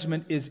God's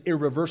judgment is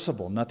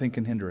irreversible. Nothing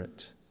can hinder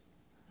it.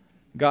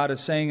 God is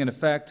saying, in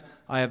effect,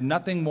 I have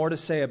nothing more to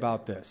say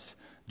about this.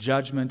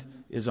 Judgment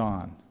is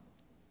on.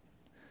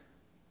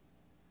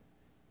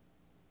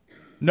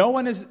 No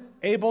one is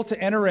able to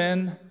enter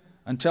in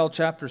until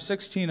chapter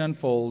 16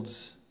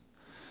 unfolds.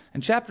 In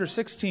chapter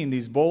 16,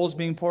 these bowls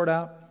being poured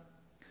out,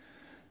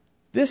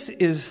 this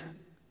is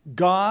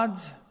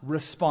God's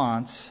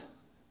response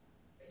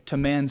to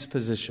man's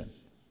position.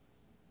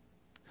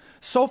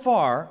 So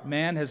far,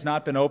 man has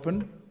not been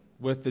open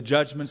with the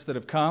judgments that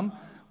have come,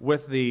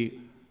 with the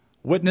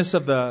witness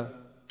of the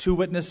 2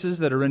 witnesses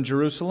that are in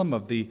Jerusalem,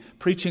 of the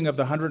preaching of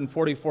the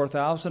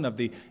 144,000, of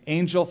the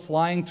angel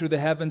flying through the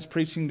heavens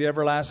preaching the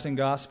everlasting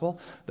gospel.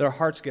 Their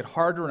hearts get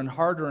harder and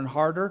harder and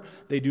harder.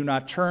 They do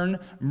not turn.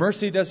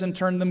 Mercy doesn't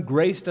turn them.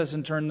 Grace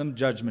doesn't turn them.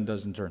 Judgment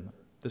doesn't turn them.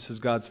 This is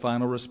God's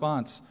final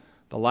response.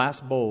 The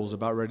last bowl is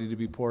about ready to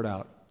be poured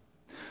out.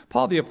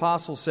 Paul the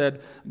Apostle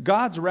said,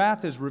 God's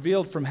wrath is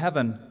revealed from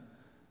heaven.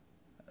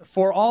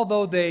 For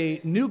although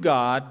they knew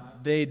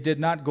God, they did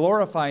not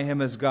glorify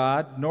Him as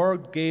God, nor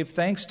gave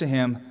thanks to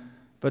Him,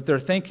 but their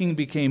thinking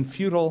became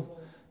futile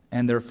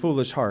and their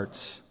foolish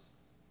hearts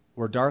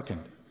or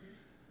darkened.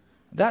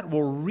 That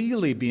will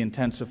really be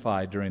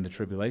intensified during the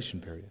tribulation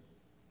period.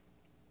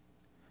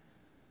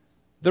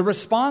 The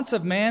response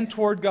of man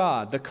toward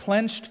God, the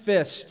clenched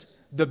fist,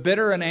 the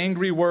bitter and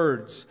angry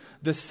words,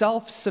 the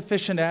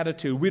self-sufficient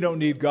attitude, we don't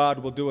need God,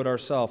 we'll do it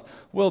ourselves,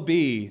 will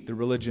be the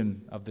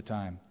religion of the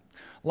time.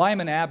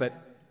 Lyman Abbott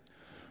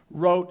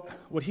wrote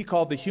what he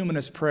called the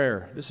humanist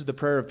prayer. This is the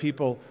prayer of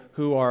people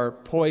who are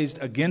poised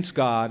against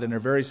God and are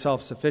very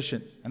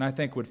self-sufficient, and I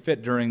think would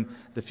fit during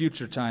the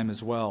future time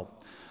as well.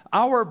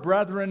 Our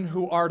brethren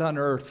who art on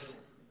earth,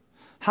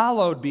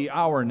 hallowed be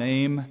our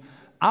name,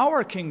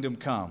 our kingdom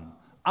come,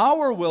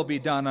 our will be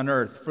done on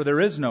earth, for there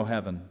is no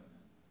heaven.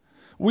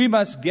 We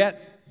must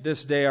get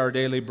this day our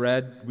daily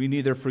bread. We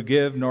neither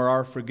forgive nor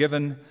are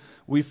forgiven.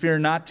 We fear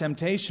not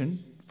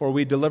temptation, for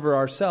we deliver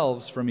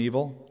ourselves from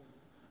evil.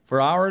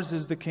 For ours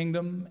is the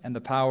kingdom and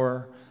the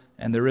power,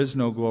 and there is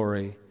no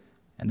glory,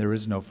 and there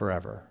is no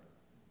forever.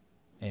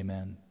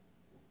 Amen.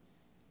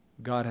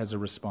 God has a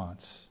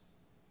response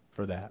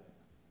for that.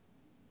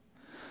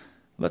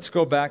 Let's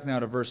go back now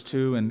to verse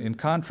 2, and in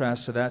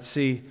contrast to that,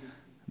 see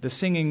the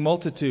singing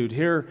multitude.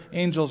 Here,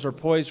 angels are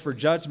poised for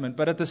judgment,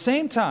 but at the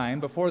same time,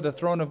 before the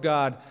throne of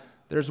God,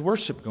 there's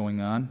worship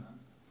going on.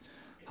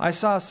 I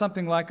saw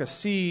something like a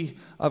sea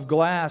of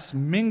glass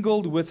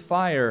mingled with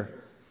fire,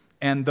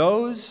 and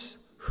those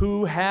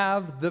who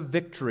have the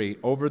victory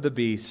over the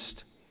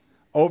beast,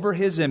 over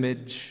his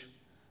image,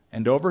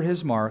 and over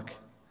his mark,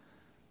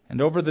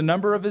 and over the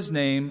number of his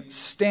name,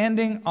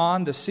 standing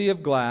on the sea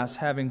of glass,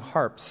 having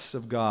harps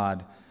of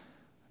God.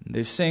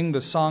 They sing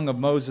the song of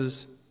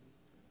Moses,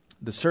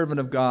 the servant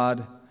of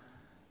God,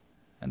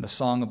 and the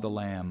song of the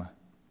Lamb.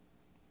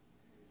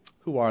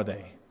 Who are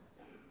they?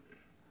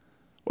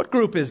 What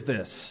group is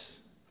this?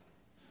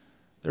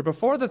 They're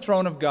before the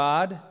throne of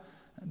God.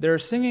 They're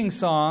singing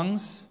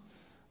songs.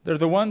 They're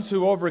the ones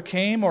who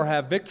overcame or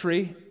have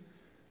victory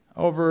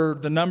over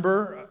the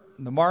number,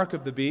 the mark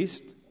of the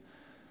beast.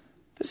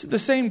 This is the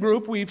same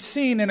group we've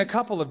seen in a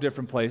couple of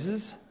different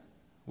places.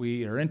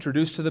 We are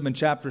introduced to them in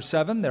chapter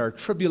 7. They're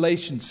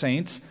tribulation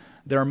saints.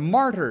 They're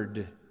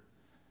martyred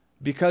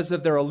because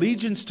of their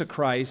allegiance to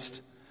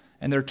Christ,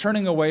 and they're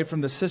turning away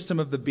from the system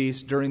of the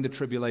beast during the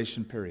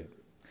tribulation period.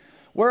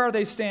 Where are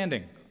they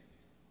standing?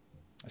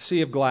 A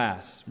sea of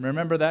glass.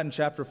 Remember that in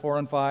chapter 4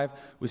 and 5?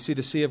 We see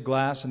the sea of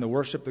glass and the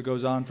worship that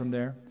goes on from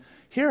there.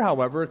 Here,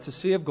 however, it's a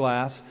sea of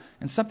glass,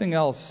 and something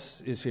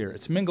else is here.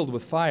 It's mingled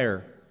with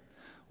fire.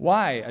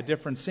 Why a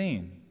different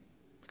scene?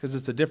 Because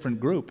it's a different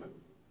group.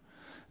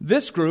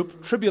 This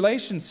group,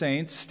 tribulation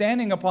saints,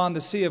 standing upon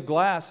the sea of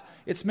glass,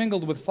 it's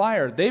mingled with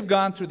fire. They've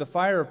gone through the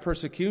fire of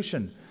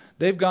persecution.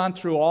 They've gone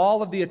through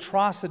all of the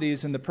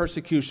atrocities and the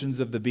persecutions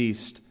of the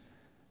beast.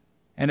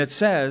 And it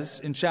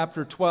says in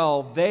chapter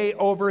 12, they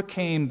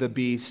overcame the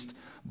beast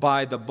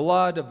by the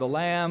blood of the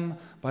Lamb,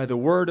 by the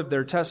word of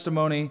their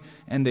testimony,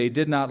 and they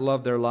did not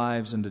love their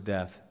lives unto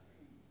death.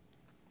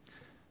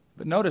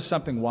 But notice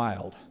something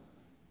wild.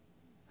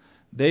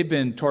 They've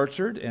been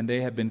tortured and they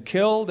have been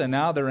killed, and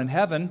now they're in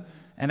heaven.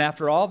 And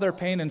after all their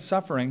pain and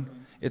suffering,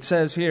 it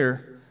says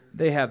here,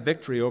 they have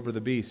victory over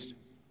the beast.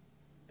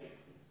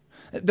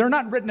 They're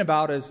not written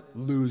about as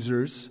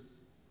losers,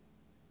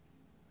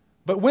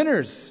 but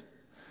winners.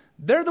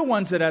 They're the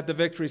ones that had the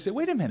victory. Say,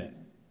 wait a minute.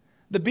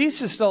 The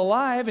beast is still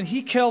alive and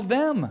he killed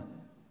them.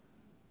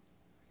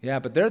 Yeah,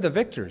 but they're the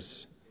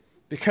victors.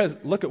 Because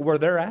look at where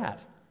they're at.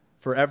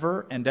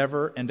 Forever and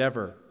ever and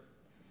ever.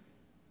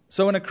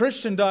 So when a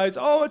Christian dies,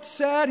 oh, it's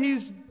sad,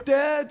 he's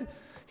dead.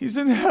 He's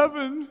in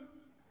heaven.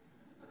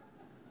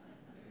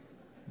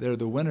 They're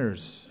the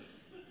winners.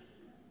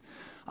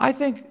 I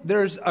think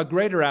there's a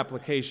greater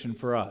application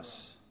for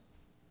us.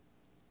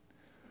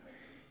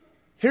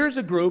 Here's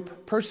a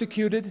group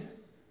persecuted,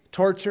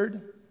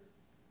 tortured,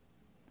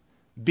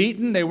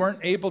 beaten. They weren't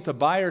able to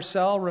buy or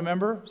sell,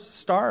 remember?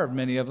 Starved,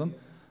 many of them,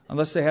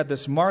 unless they had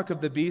this mark of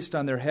the beast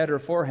on their head or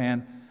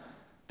forehand.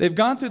 They've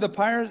gone through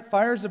the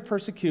fires of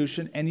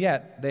persecution, and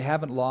yet they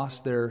haven't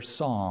lost their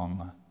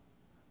song.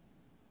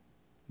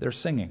 They're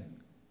singing.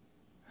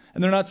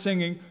 And they're not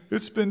singing,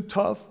 it's been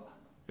tough,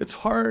 it's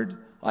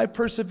hard, I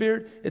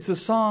persevered. It's a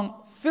song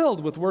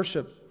filled with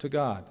worship to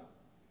God.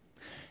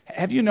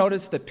 Have you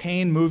noticed that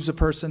pain moves a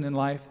person in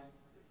life?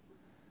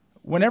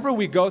 Whenever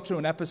we go through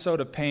an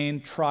episode of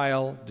pain,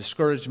 trial,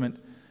 discouragement,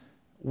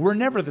 we're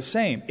never the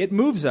same. It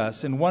moves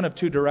us in one of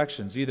two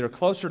directions, either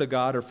closer to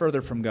God or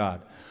further from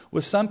God.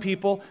 With some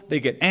people, they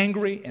get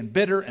angry and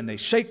bitter and they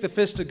shake the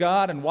fist of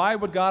God, and why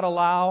would God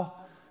allow?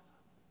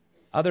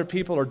 Other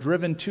people are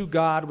driven to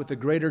God with a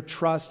greater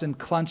trust and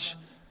clutch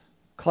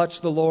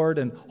the Lord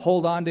and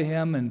hold on to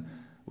Him and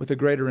with a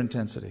greater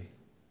intensity.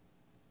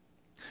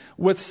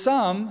 With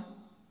some,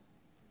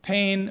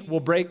 pain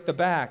will break the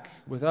back.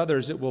 With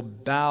others, it will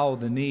bow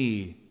the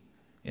knee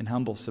in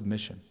humble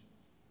submission.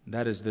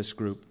 That is this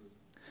group.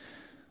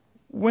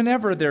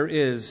 Whenever there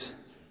is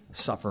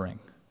suffering,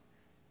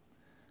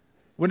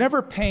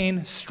 whenever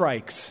pain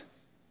strikes,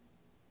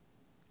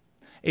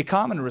 a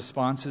common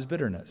response is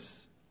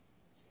bitterness.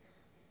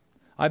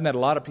 I've met a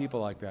lot of people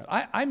like that.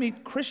 I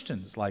meet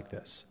Christians like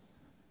this.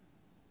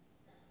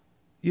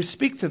 You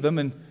speak to them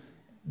and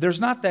there's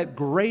not that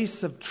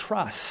grace of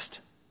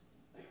trust.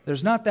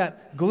 There's not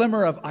that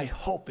glimmer of, I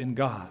hope in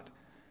God.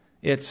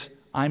 It's,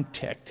 I'm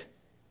ticked.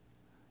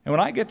 And when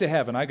I get to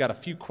heaven, I got a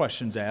few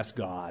questions to ask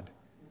God.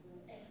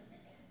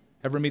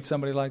 Ever meet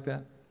somebody like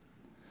that?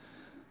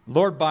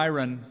 Lord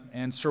Byron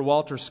and Sir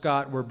Walter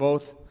Scott were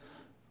both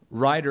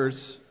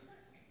writers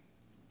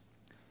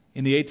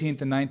in the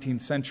 18th and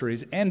 19th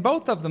centuries, and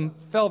both of them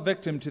fell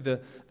victim to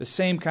the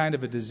same kind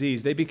of a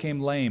disease. They became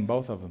lame,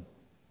 both of them.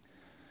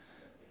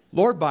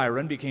 Lord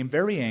Byron became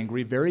very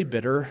angry, very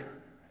bitter.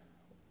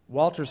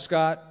 Walter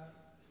Scott,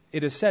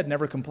 it is said,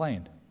 never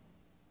complained.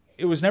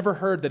 It was never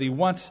heard that he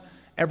once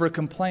ever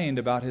complained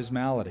about his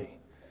malady,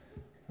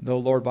 though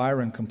Lord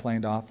Byron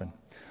complained often.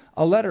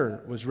 A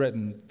letter was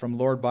written from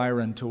Lord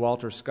Byron to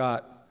Walter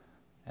Scott,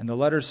 and the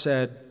letter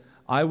said,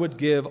 I would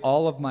give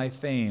all of my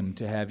fame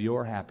to have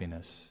your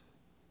happiness.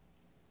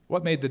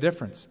 What made the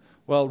difference?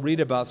 Well,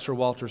 read about Sir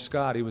Walter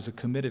Scott. He was a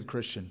committed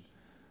Christian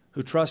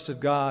who trusted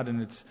God,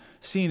 and it's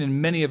seen in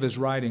many of his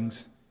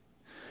writings.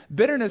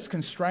 Bitterness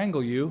can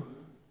strangle you.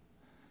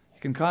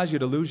 It can cause you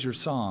to lose your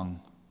song.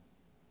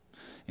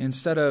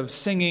 Instead of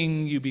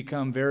singing, you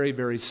become very,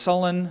 very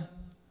sullen.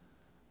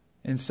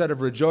 Instead of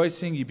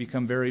rejoicing, you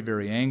become very,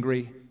 very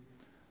angry.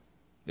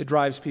 It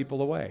drives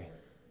people away.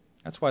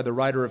 That's why the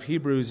writer of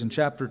Hebrews in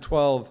chapter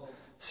 12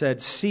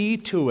 said, see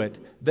to it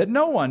that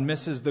no one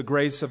misses the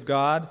grace of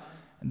God,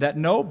 that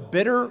no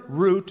bitter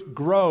root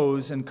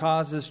grows and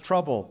causes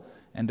trouble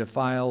and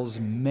defiles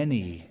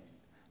many.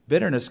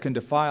 Bitterness can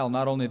defile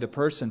not only the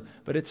person,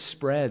 but it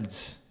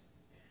spreads.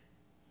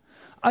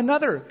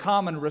 Another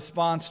common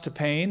response to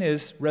pain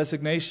is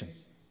resignation.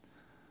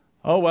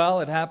 Oh,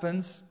 well, it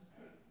happens.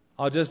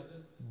 I'll just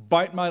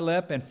bite my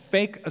lip and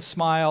fake a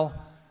smile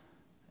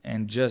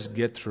and just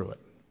get through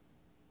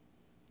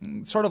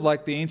it. Sort of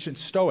like the ancient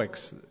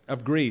Stoics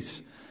of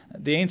Greece.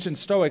 The ancient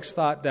Stoics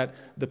thought that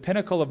the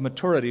pinnacle of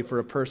maturity for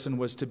a person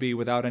was to be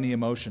without any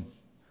emotion.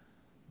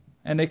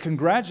 And they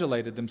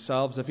congratulated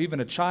themselves if even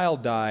a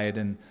child died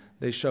and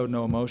they showed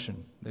no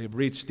emotion. They've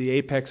reached the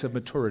apex of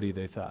maturity,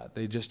 they thought.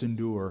 They just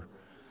endure.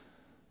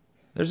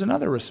 There's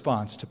another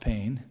response to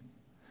pain,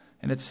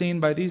 and it's seen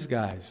by these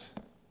guys.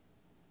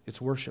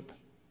 It's worship.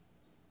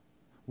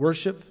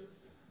 Worship,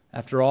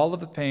 after all of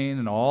the pain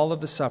and all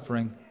of the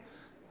suffering.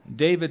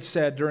 David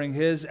said during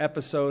his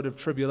episode of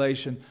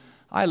tribulation,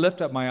 I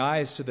lift up my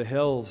eyes to the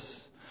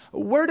hills.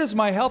 Where does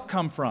my help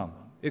come from?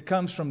 It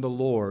comes from the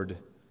Lord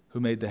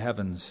who made the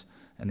heavens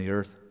and the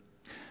earth.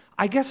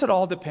 I guess it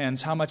all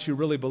depends how much you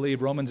really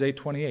believe Romans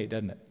 8:28,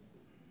 doesn't it?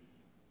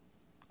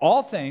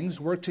 All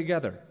things work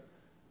together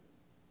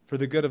for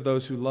the good of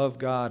those who love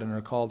God and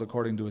are called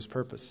according to his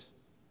purpose.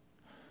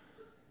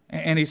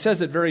 And he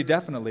says it very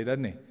definitely,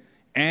 doesn't he?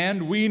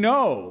 And we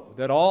know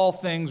that all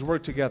things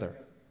work together.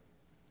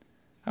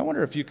 I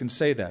wonder if you can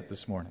say that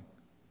this morning.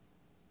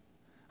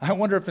 I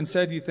wonder if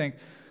instead you think,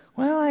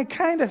 well, I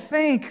kind of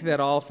think that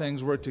all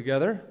things work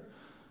together.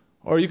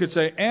 Or you could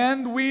say,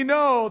 and we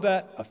know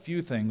that a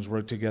few things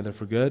work together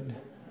for good.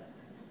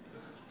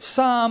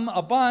 Some,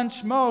 a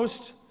bunch,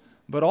 most,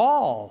 but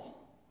all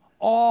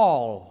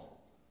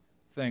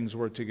things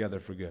work together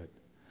for good.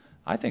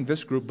 I think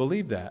this group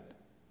believed that.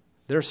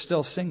 They're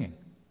still singing.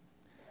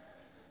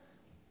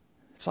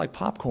 It's like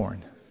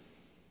popcorn.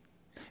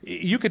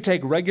 You could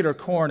take regular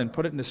corn and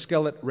put it in a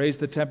skillet, raise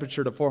the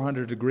temperature to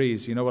 400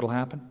 degrees. You know what will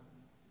happen?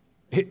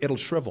 It'll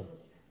shrivel.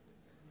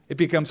 It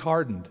becomes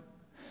hardened.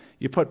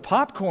 You put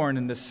popcorn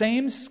in the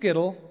same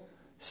skittle,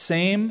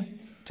 same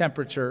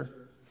temperature,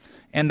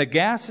 and the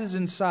gases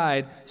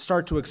inside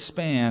start to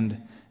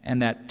expand,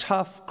 and that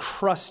tough,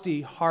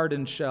 crusty,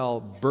 hardened shell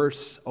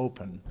bursts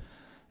open,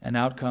 and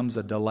out comes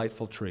a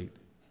delightful treat,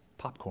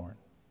 popcorn.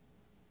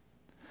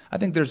 I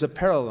think there's a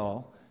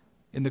parallel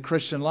in the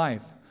Christian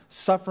life.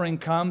 Suffering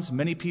comes,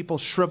 many people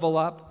shrivel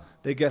up,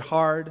 they get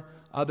hard,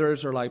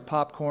 others are like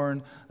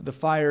popcorn. The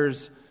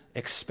fires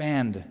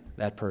expand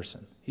that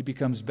person. He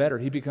becomes better.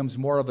 He becomes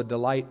more of a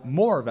delight,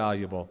 more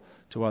valuable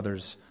to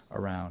others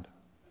around.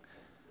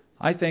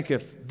 I think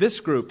if this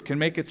group can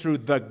make it through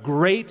the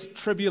great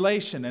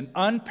tribulation, an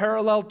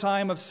unparalleled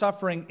time of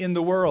suffering in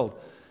the world,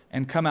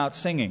 and come out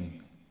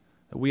singing,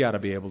 that we ought to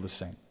be able to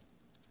sing.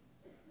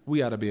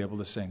 We ought to be able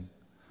to sing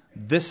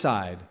this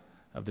side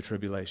of the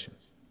tribulation.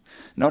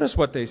 Notice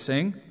what they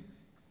sing.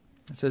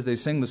 It says they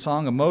sing the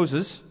song of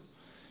Moses.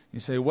 You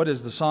say, what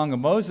is the song of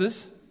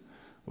Moses?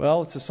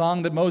 Well, it's a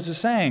song that Moses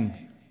sang.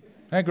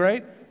 Isn't that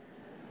great?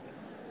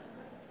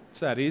 It's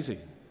that easy.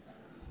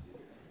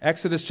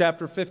 Exodus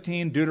chapter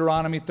 15,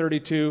 Deuteronomy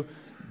 32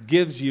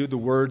 gives you the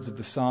words of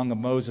the song of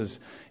Moses.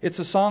 It's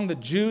a song that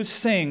Jews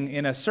sing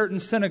in a certain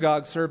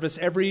synagogue service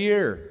every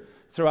year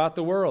throughout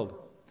the world.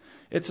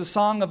 It's a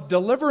song of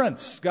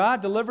deliverance.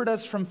 God delivered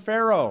us from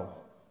Pharaoh.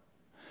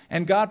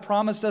 And God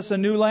promised us a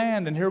new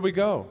land, and here we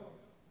go.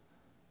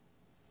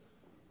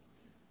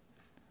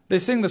 They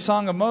sing the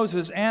song of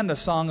Moses and the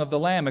song of the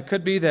Lamb. It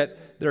could be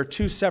that there are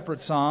two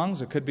separate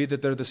songs. It could be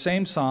that they're the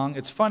same song.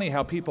 It's funny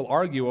how people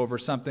argue over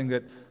something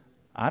that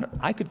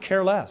I could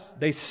care less.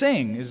 They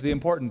sing is the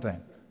important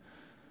thing.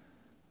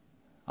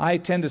 I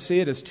tend to see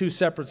it as two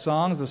separate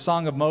songs, the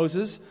Song of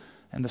Moses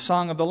and the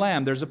Song of the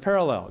Lamb. There's a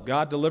parallel.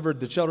 God delivered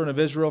the children of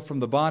Israel from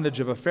the bondage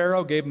of a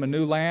Pharaoh, gave them a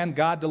new land.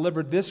 God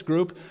delivered this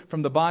group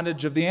from the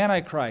bondage of the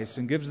Antichrist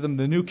and gives them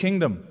the new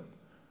kingdom.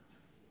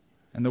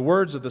 And the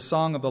words of the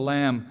Song of the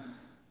Lamb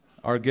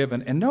are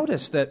given. And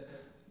notice that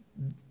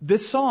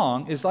this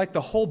song is like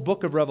the whole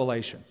book of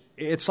Revelation.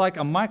 It's like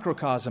a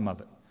microcosm of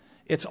it.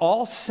 It's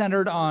all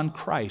centered on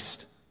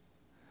Christ.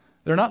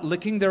 They're not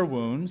licking their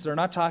wounds. They're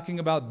not talking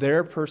about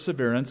their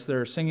perseverance.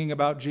 They're singing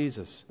about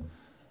Jesus.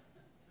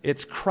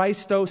 It's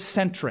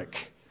Christocentric,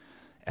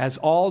 as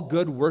all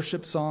good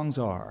worship songs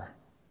are.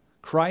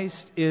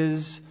 Christ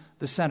is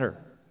the center.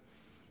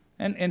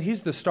 And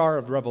he's the star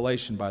of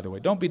Revelation, by the way.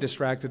 Don't be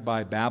distracted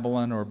by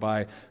Babylon or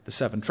by the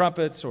seven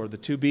trumpets or the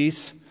two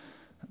beasts.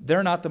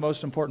 They're not the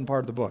most important part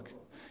of the book.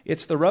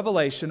 It's the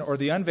revelation or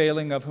the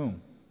unveiling of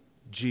whom?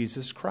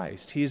 Jesus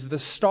Christ. He's the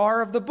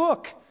star of the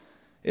book.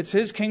 It's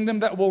his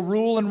kingdom that will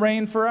rule and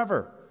reign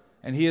forever.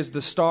 And he is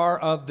the star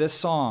of this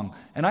song.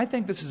 And I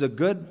think this is a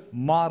good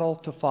model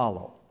to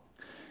follow.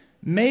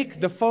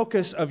 Make the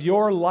focus of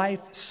your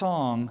life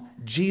song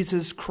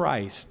Jesus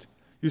Christ.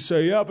 You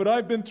say, yeah, but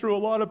I've been through a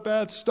lot of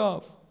bad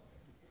stuff.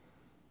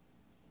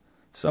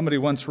 Somebody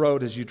once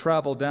wrote, as you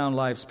travel down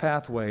life's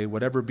pathway,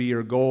 whatever be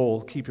your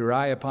goal, keep your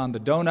eye upon the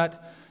donut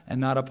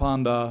and not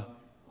upon the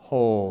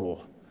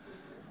hole.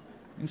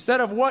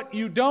 Instead of what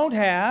you don't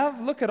have,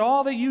 look at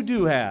all that you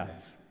do have.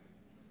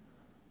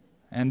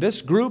 And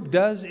this group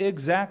does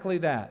exactly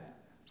that.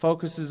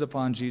 Focuses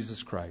upon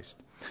Jesus Christ.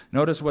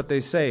 Notice what they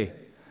say.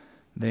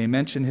 They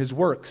mention his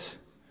works.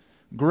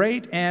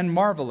 Great and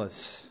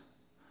marvelous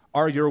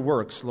are your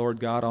works,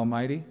 Lord God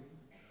Almighty.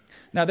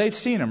 Now they've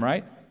seen him,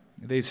 right?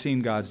 They've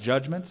seen God's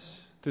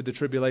judgments through the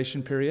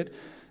tribulation period.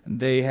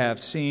 They have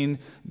seen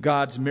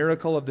God's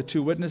miracle of the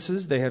two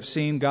witnesses. They have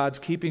seen God's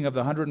keeping of the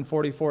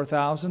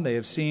 144,000. They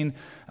have seen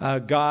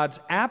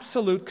God's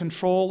absolute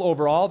control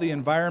over all the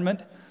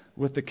environment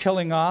with the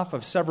killing off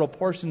of several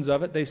portions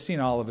of it. They've seen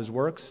all of his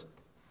works.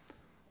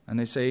 And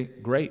they say,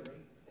 great,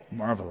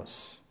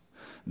 marvelous.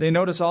 They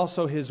notice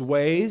also his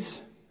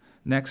ways.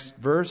 Next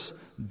verse,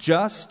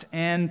 just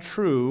and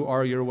true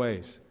are your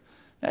ways.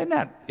 Isn't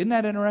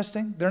that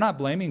interesting? They're not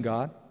blaming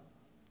God.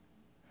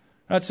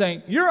 They're not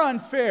saying, you're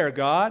unfair,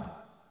 God.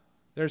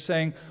 They're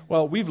saying,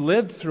 well, we've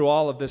lived through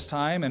all of this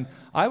time, and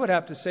I would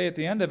have to say at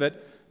the end of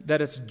it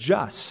that it's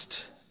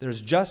just. There's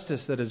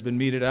justice that has been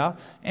meted out,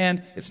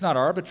 and it's not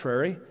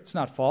arbitrary, it's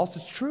not false,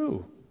 it's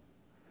true.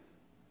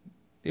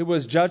 It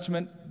was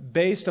judgment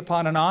based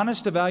upon an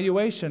honest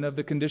evaluation of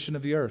the condition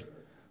of the earth,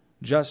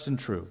 just and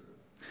true.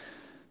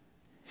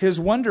 His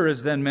wonder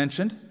is then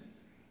mentioned.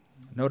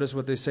 Notice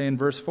what they say in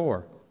verse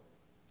 4.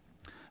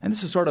 And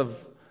this is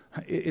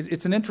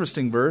it's an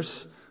interesting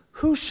verse.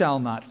 Who shall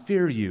not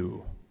fear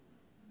you,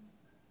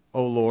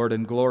 O Lord,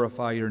 and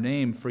glorify your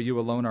name, for you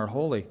alone are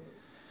holy?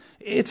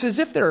 It's as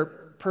if they're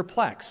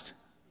perplexed.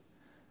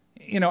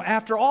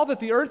 After all that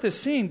the earth has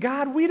seen,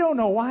 God, we don't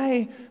know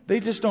why they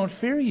just don't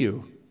fear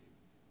you.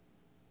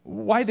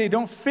 Why they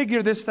don't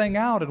figure this thing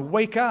out and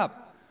wake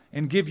up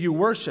and give you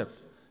worship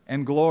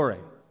and glory.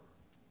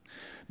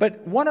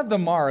 But one of the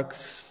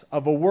marks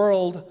of a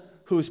world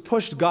who's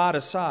pushed God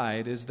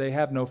aside is they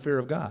have no fear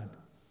of God.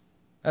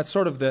 That's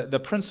sort of the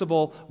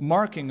principal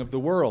marking of the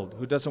world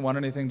who doesn't want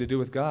anything to do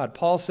with God.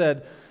 Paul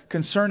said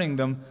concerning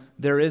them,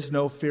 there is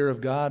no fear of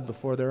God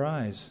before their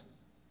eyes.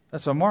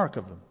 That's a mark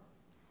of them.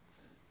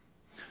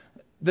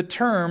 The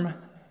term,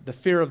 the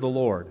fear of the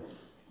Lord,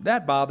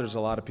 that bothers a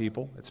lot of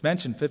people. It's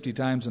mentioned 50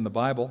 times in the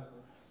Bible.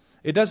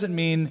 It doesn't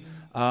mean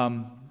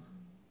a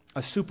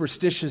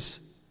superstitious,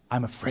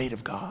 I'm afraid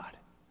of God.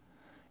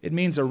 It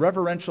means a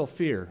reverential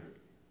fear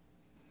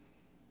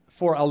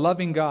for a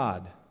loving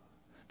God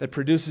that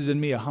produces in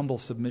me a humble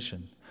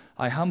submission.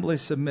 I humbly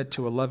submit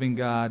to a loving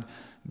God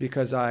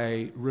because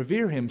I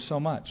revere him so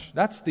much.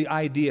 That's the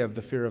idea of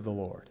the fear of the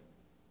Lord.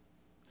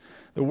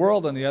 The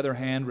world, on the other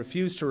hand,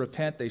 refuse to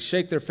repent. They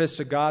shake their fists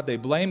at God. They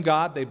blame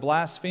God. They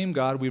blaspheme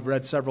God. We've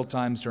read several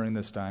times during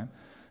this time.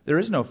 There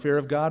is no fear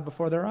of God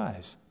before their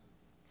eyes.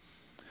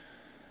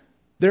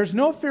 There's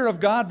no fear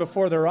of God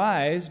before their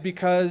eyes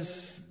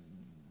because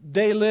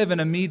they live in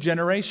a me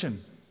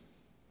generation.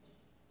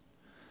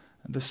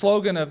 The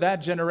slogan of that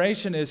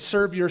generation is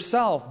serve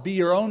yourself, be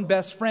your own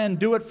best friend,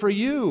 do it for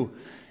you.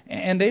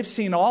 And they've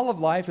seen all of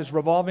life as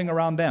revolving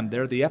around them.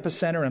 They're the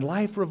epicenter, and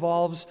life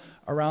revolves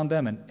around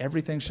them, and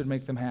everything should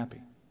make them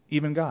happy,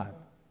 even God.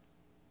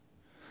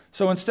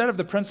 So instead of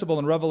the principle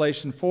in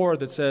Revelation 4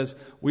 that says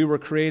we were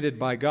created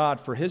by God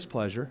for his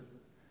pleasure,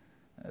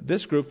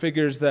 this group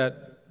figures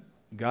that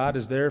God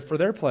is there for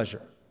their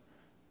pleasure.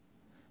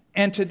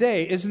 And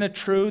today, isn't it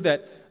true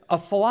that a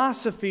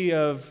philosophy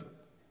of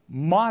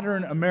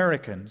modern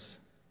Americans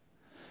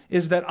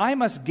is that I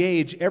must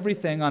gauge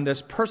everything on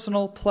this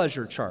personal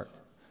pleasure chart?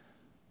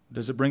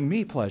 Does it bring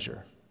me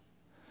pleasure?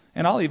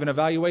 And I'll even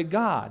evaluate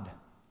God.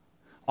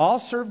 I'll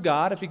serve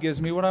God if he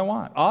gives me what I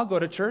want. I'll go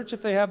to church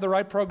if they have the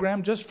right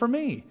program just for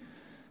me.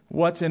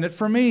 What's in it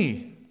for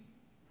me?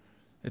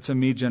 It's a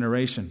me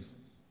generation.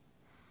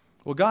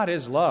 Well, God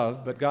is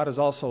love, but God is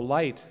also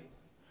light,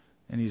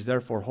 and He's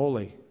therefore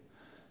holy.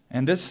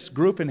 And this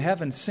group in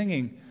heaven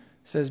singing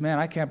says, man,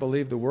 I can't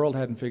believe the world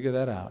hadn't figured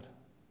that out.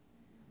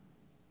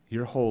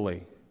 You're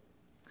holy.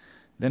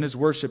 Then His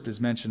worship is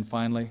mentioned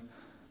finally.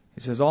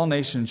 He says, all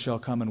nations shall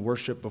come and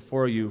worship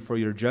before you, for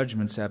your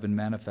judgments have been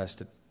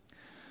manifested.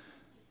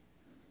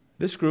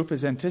 This group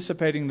is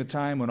anticipating the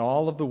time when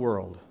all of the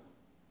world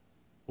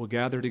will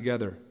gather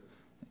together,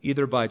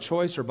 either by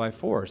choice or by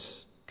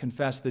force,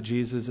 confess that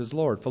Jesus is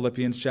Lord.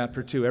 Philippians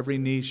chapter 2, every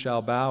knee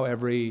shall bow,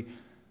 every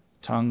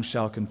tongue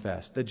shall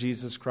confess that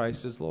Jesus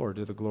Christ is Lord,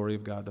 to the glory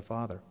of God the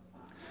Father.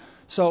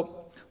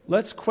 So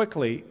let's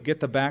quickly get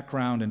the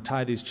background and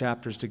tie these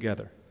chapters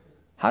together.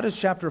 How does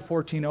chapter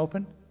 14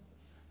 open?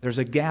 There's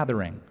a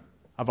gathering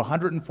of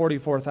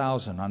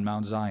 144,000 on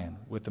Mount Zion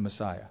with the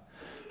Messiah.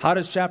 How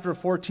does chapter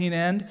 14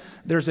 end?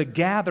 There's a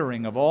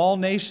gathering of all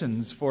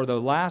nations for the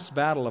last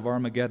battle of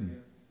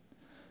Armageddon.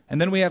 And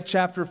then we have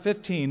chapter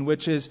 15,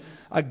 which is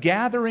a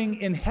gathering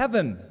in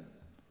heaven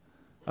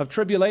of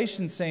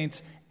tribulation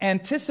saints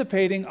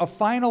anticipating a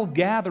final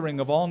gathering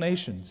of all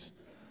nations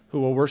who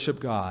will worship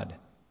God.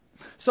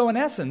 So in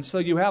essence, so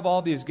you have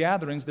all these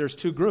gatherings, there's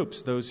two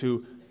groups, those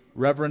who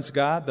reverence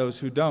God, those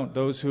who don't,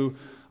 those who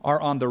are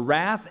on the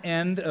wrath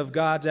end of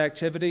God's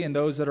activity and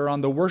those that are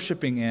on the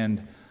worshiping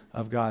end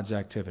of God's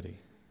activity.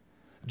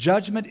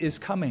 Judgment is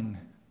coming.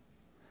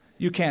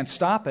 You can't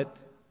stop it.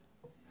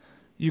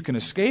 You can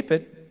escape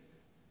it.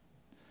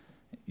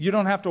 You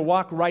don't have to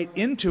walk right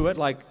into it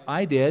like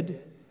I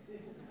did.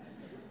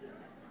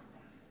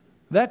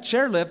 That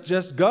chairlift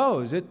just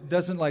goes. It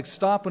doesn't like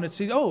stop when it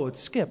sees, oh, it's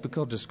Skip.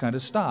 It'll just kind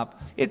of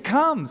stop. It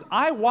comes.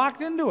 I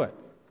walked into it.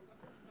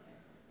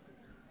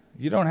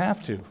 You don't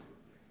have to.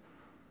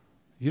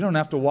 You don't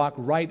have to walk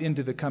right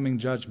into the coming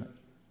judgment.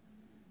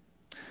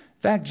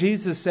 In fact,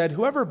 Jesus said,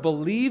 whoever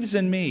believes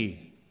in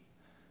me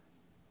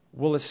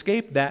will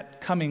escape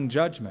that coming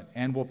judgment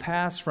and will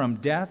pass from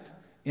death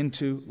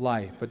into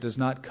life, but does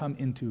not come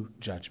into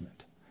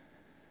judgment.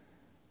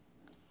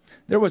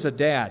 There was a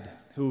dad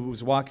who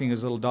was walking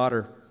his little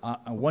daughter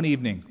one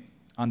evening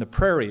on the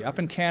prairie up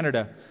in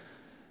Canada.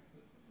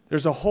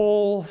 There's a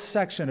whole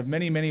section of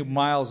many, many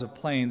miles of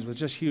plains with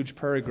just huge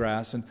prairie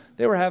grass. And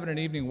they were having an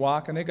evening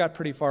walk, and they got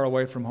pretty far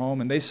away from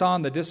home. And they saw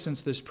in the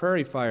distance this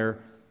prairie fire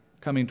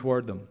coming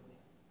toward them.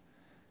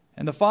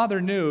 And the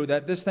father knew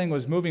that this thing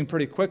was moving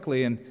pretty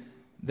quickly and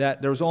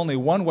that there was only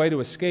one way to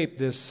escape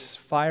this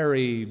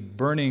fiery,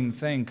 burning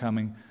thing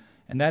coming,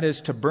 and that is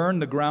to burn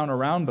the ground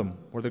around them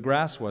where the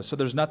grass was, so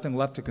there's nothing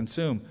left to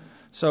consume.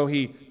 So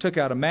he took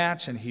out a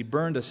match and he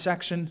burned a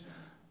section.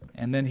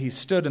 And then he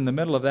stood in the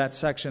middle of that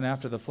section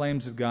after the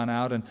flames had gone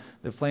out, and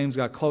the flames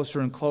got closer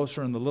and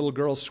closer, and the little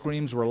girl's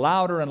screams were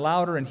louder and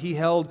louder, and he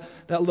held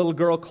that little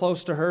girl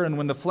close to her, and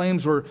when the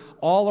flames were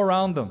all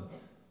around them,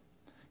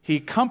 he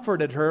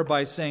comforted her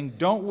by saying,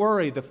 don't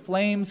worry, the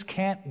flames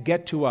can't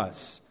get to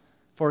us.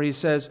 For he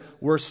says,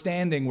 we're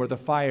standing where the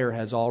fire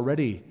has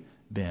already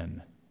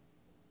been.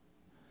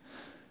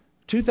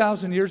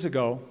 2,000 years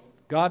ago,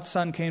 God's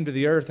Son came to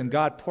the earth, and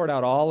God poured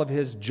out all of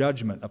His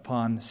judgment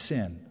upon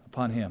sin,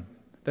 upon Him,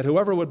 that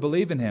whoever would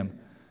believe in Him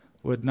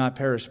would not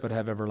perish but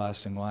have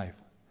everlasting life.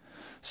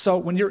 So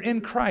when you're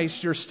in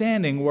Christ, you're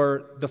standing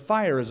where the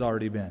fire has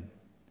already been.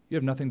 You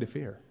have nothing to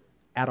fear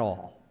at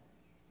all.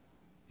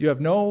 You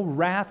have no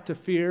wrath to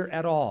fear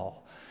at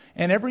all.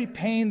 And every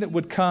pain that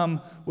would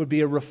come would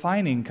be a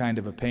refining kind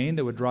of a pain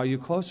that would draw you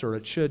closer.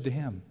 It should to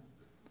Him.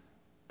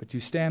 But you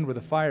stand where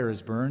the fire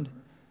is burned.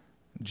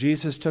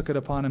 Jesus took it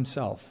upon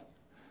Himself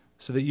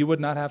so that you would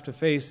not have to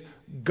face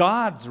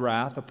God's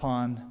wrath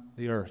upon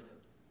the earth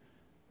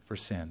for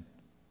sin.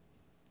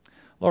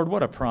 Lord,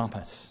 what a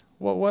promise.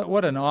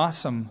 What an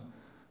awesome,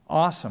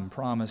 awesome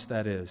promise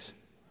that is.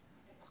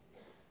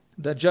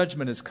 That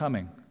judgment is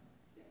coming.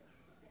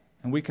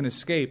 And we can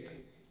escape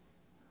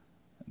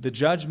the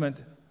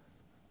judgment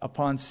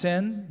upon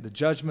sin, the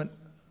judgment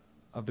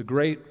of the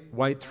great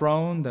white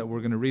throne that we're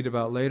going to read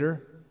about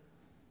later,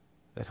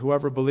 that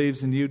whoever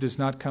believes in you does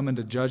not come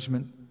into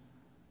judgment,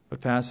 but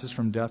passes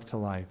from death to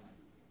life.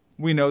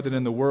 We know that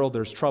in the world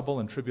there's trouble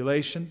and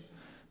tribulation,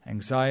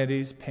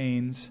 anxieties,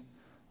 pains,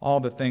 all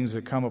the things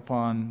that come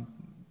upon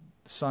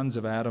the sons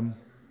of Adam,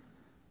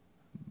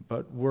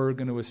 but we're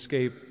going to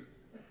escape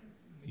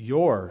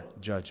your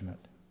judgment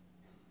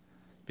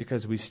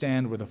because we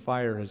stand where the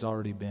fire has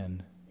already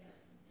been.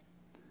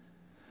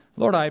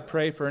 Lord, I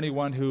pray for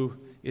anyone who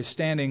is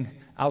standing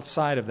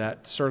outside of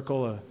that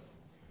circle of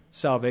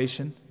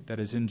salvation that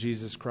is in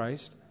Jesus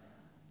Christ,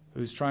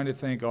 who's trying to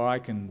think, oh, I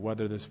can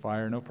weather this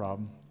fire, no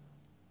problem.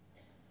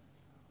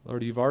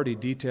 Lord, you've already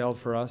detailed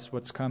for us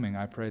what's coming.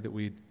 I pray that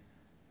we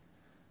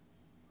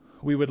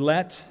would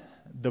let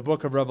the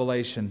book of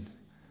Revelation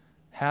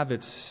have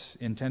its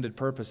intended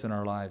purpose in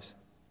our lives,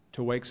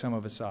 to wake some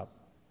of us up.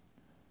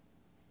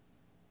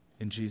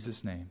 In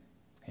Jesus' name,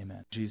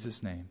 amen.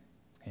 Jesus' name,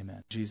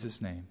 amen.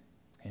 Jesus' name,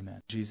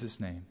 amen. Jesus'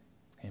 name,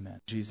 amen.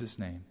 Jesus'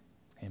 name,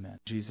 amen.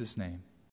 Jesus' name.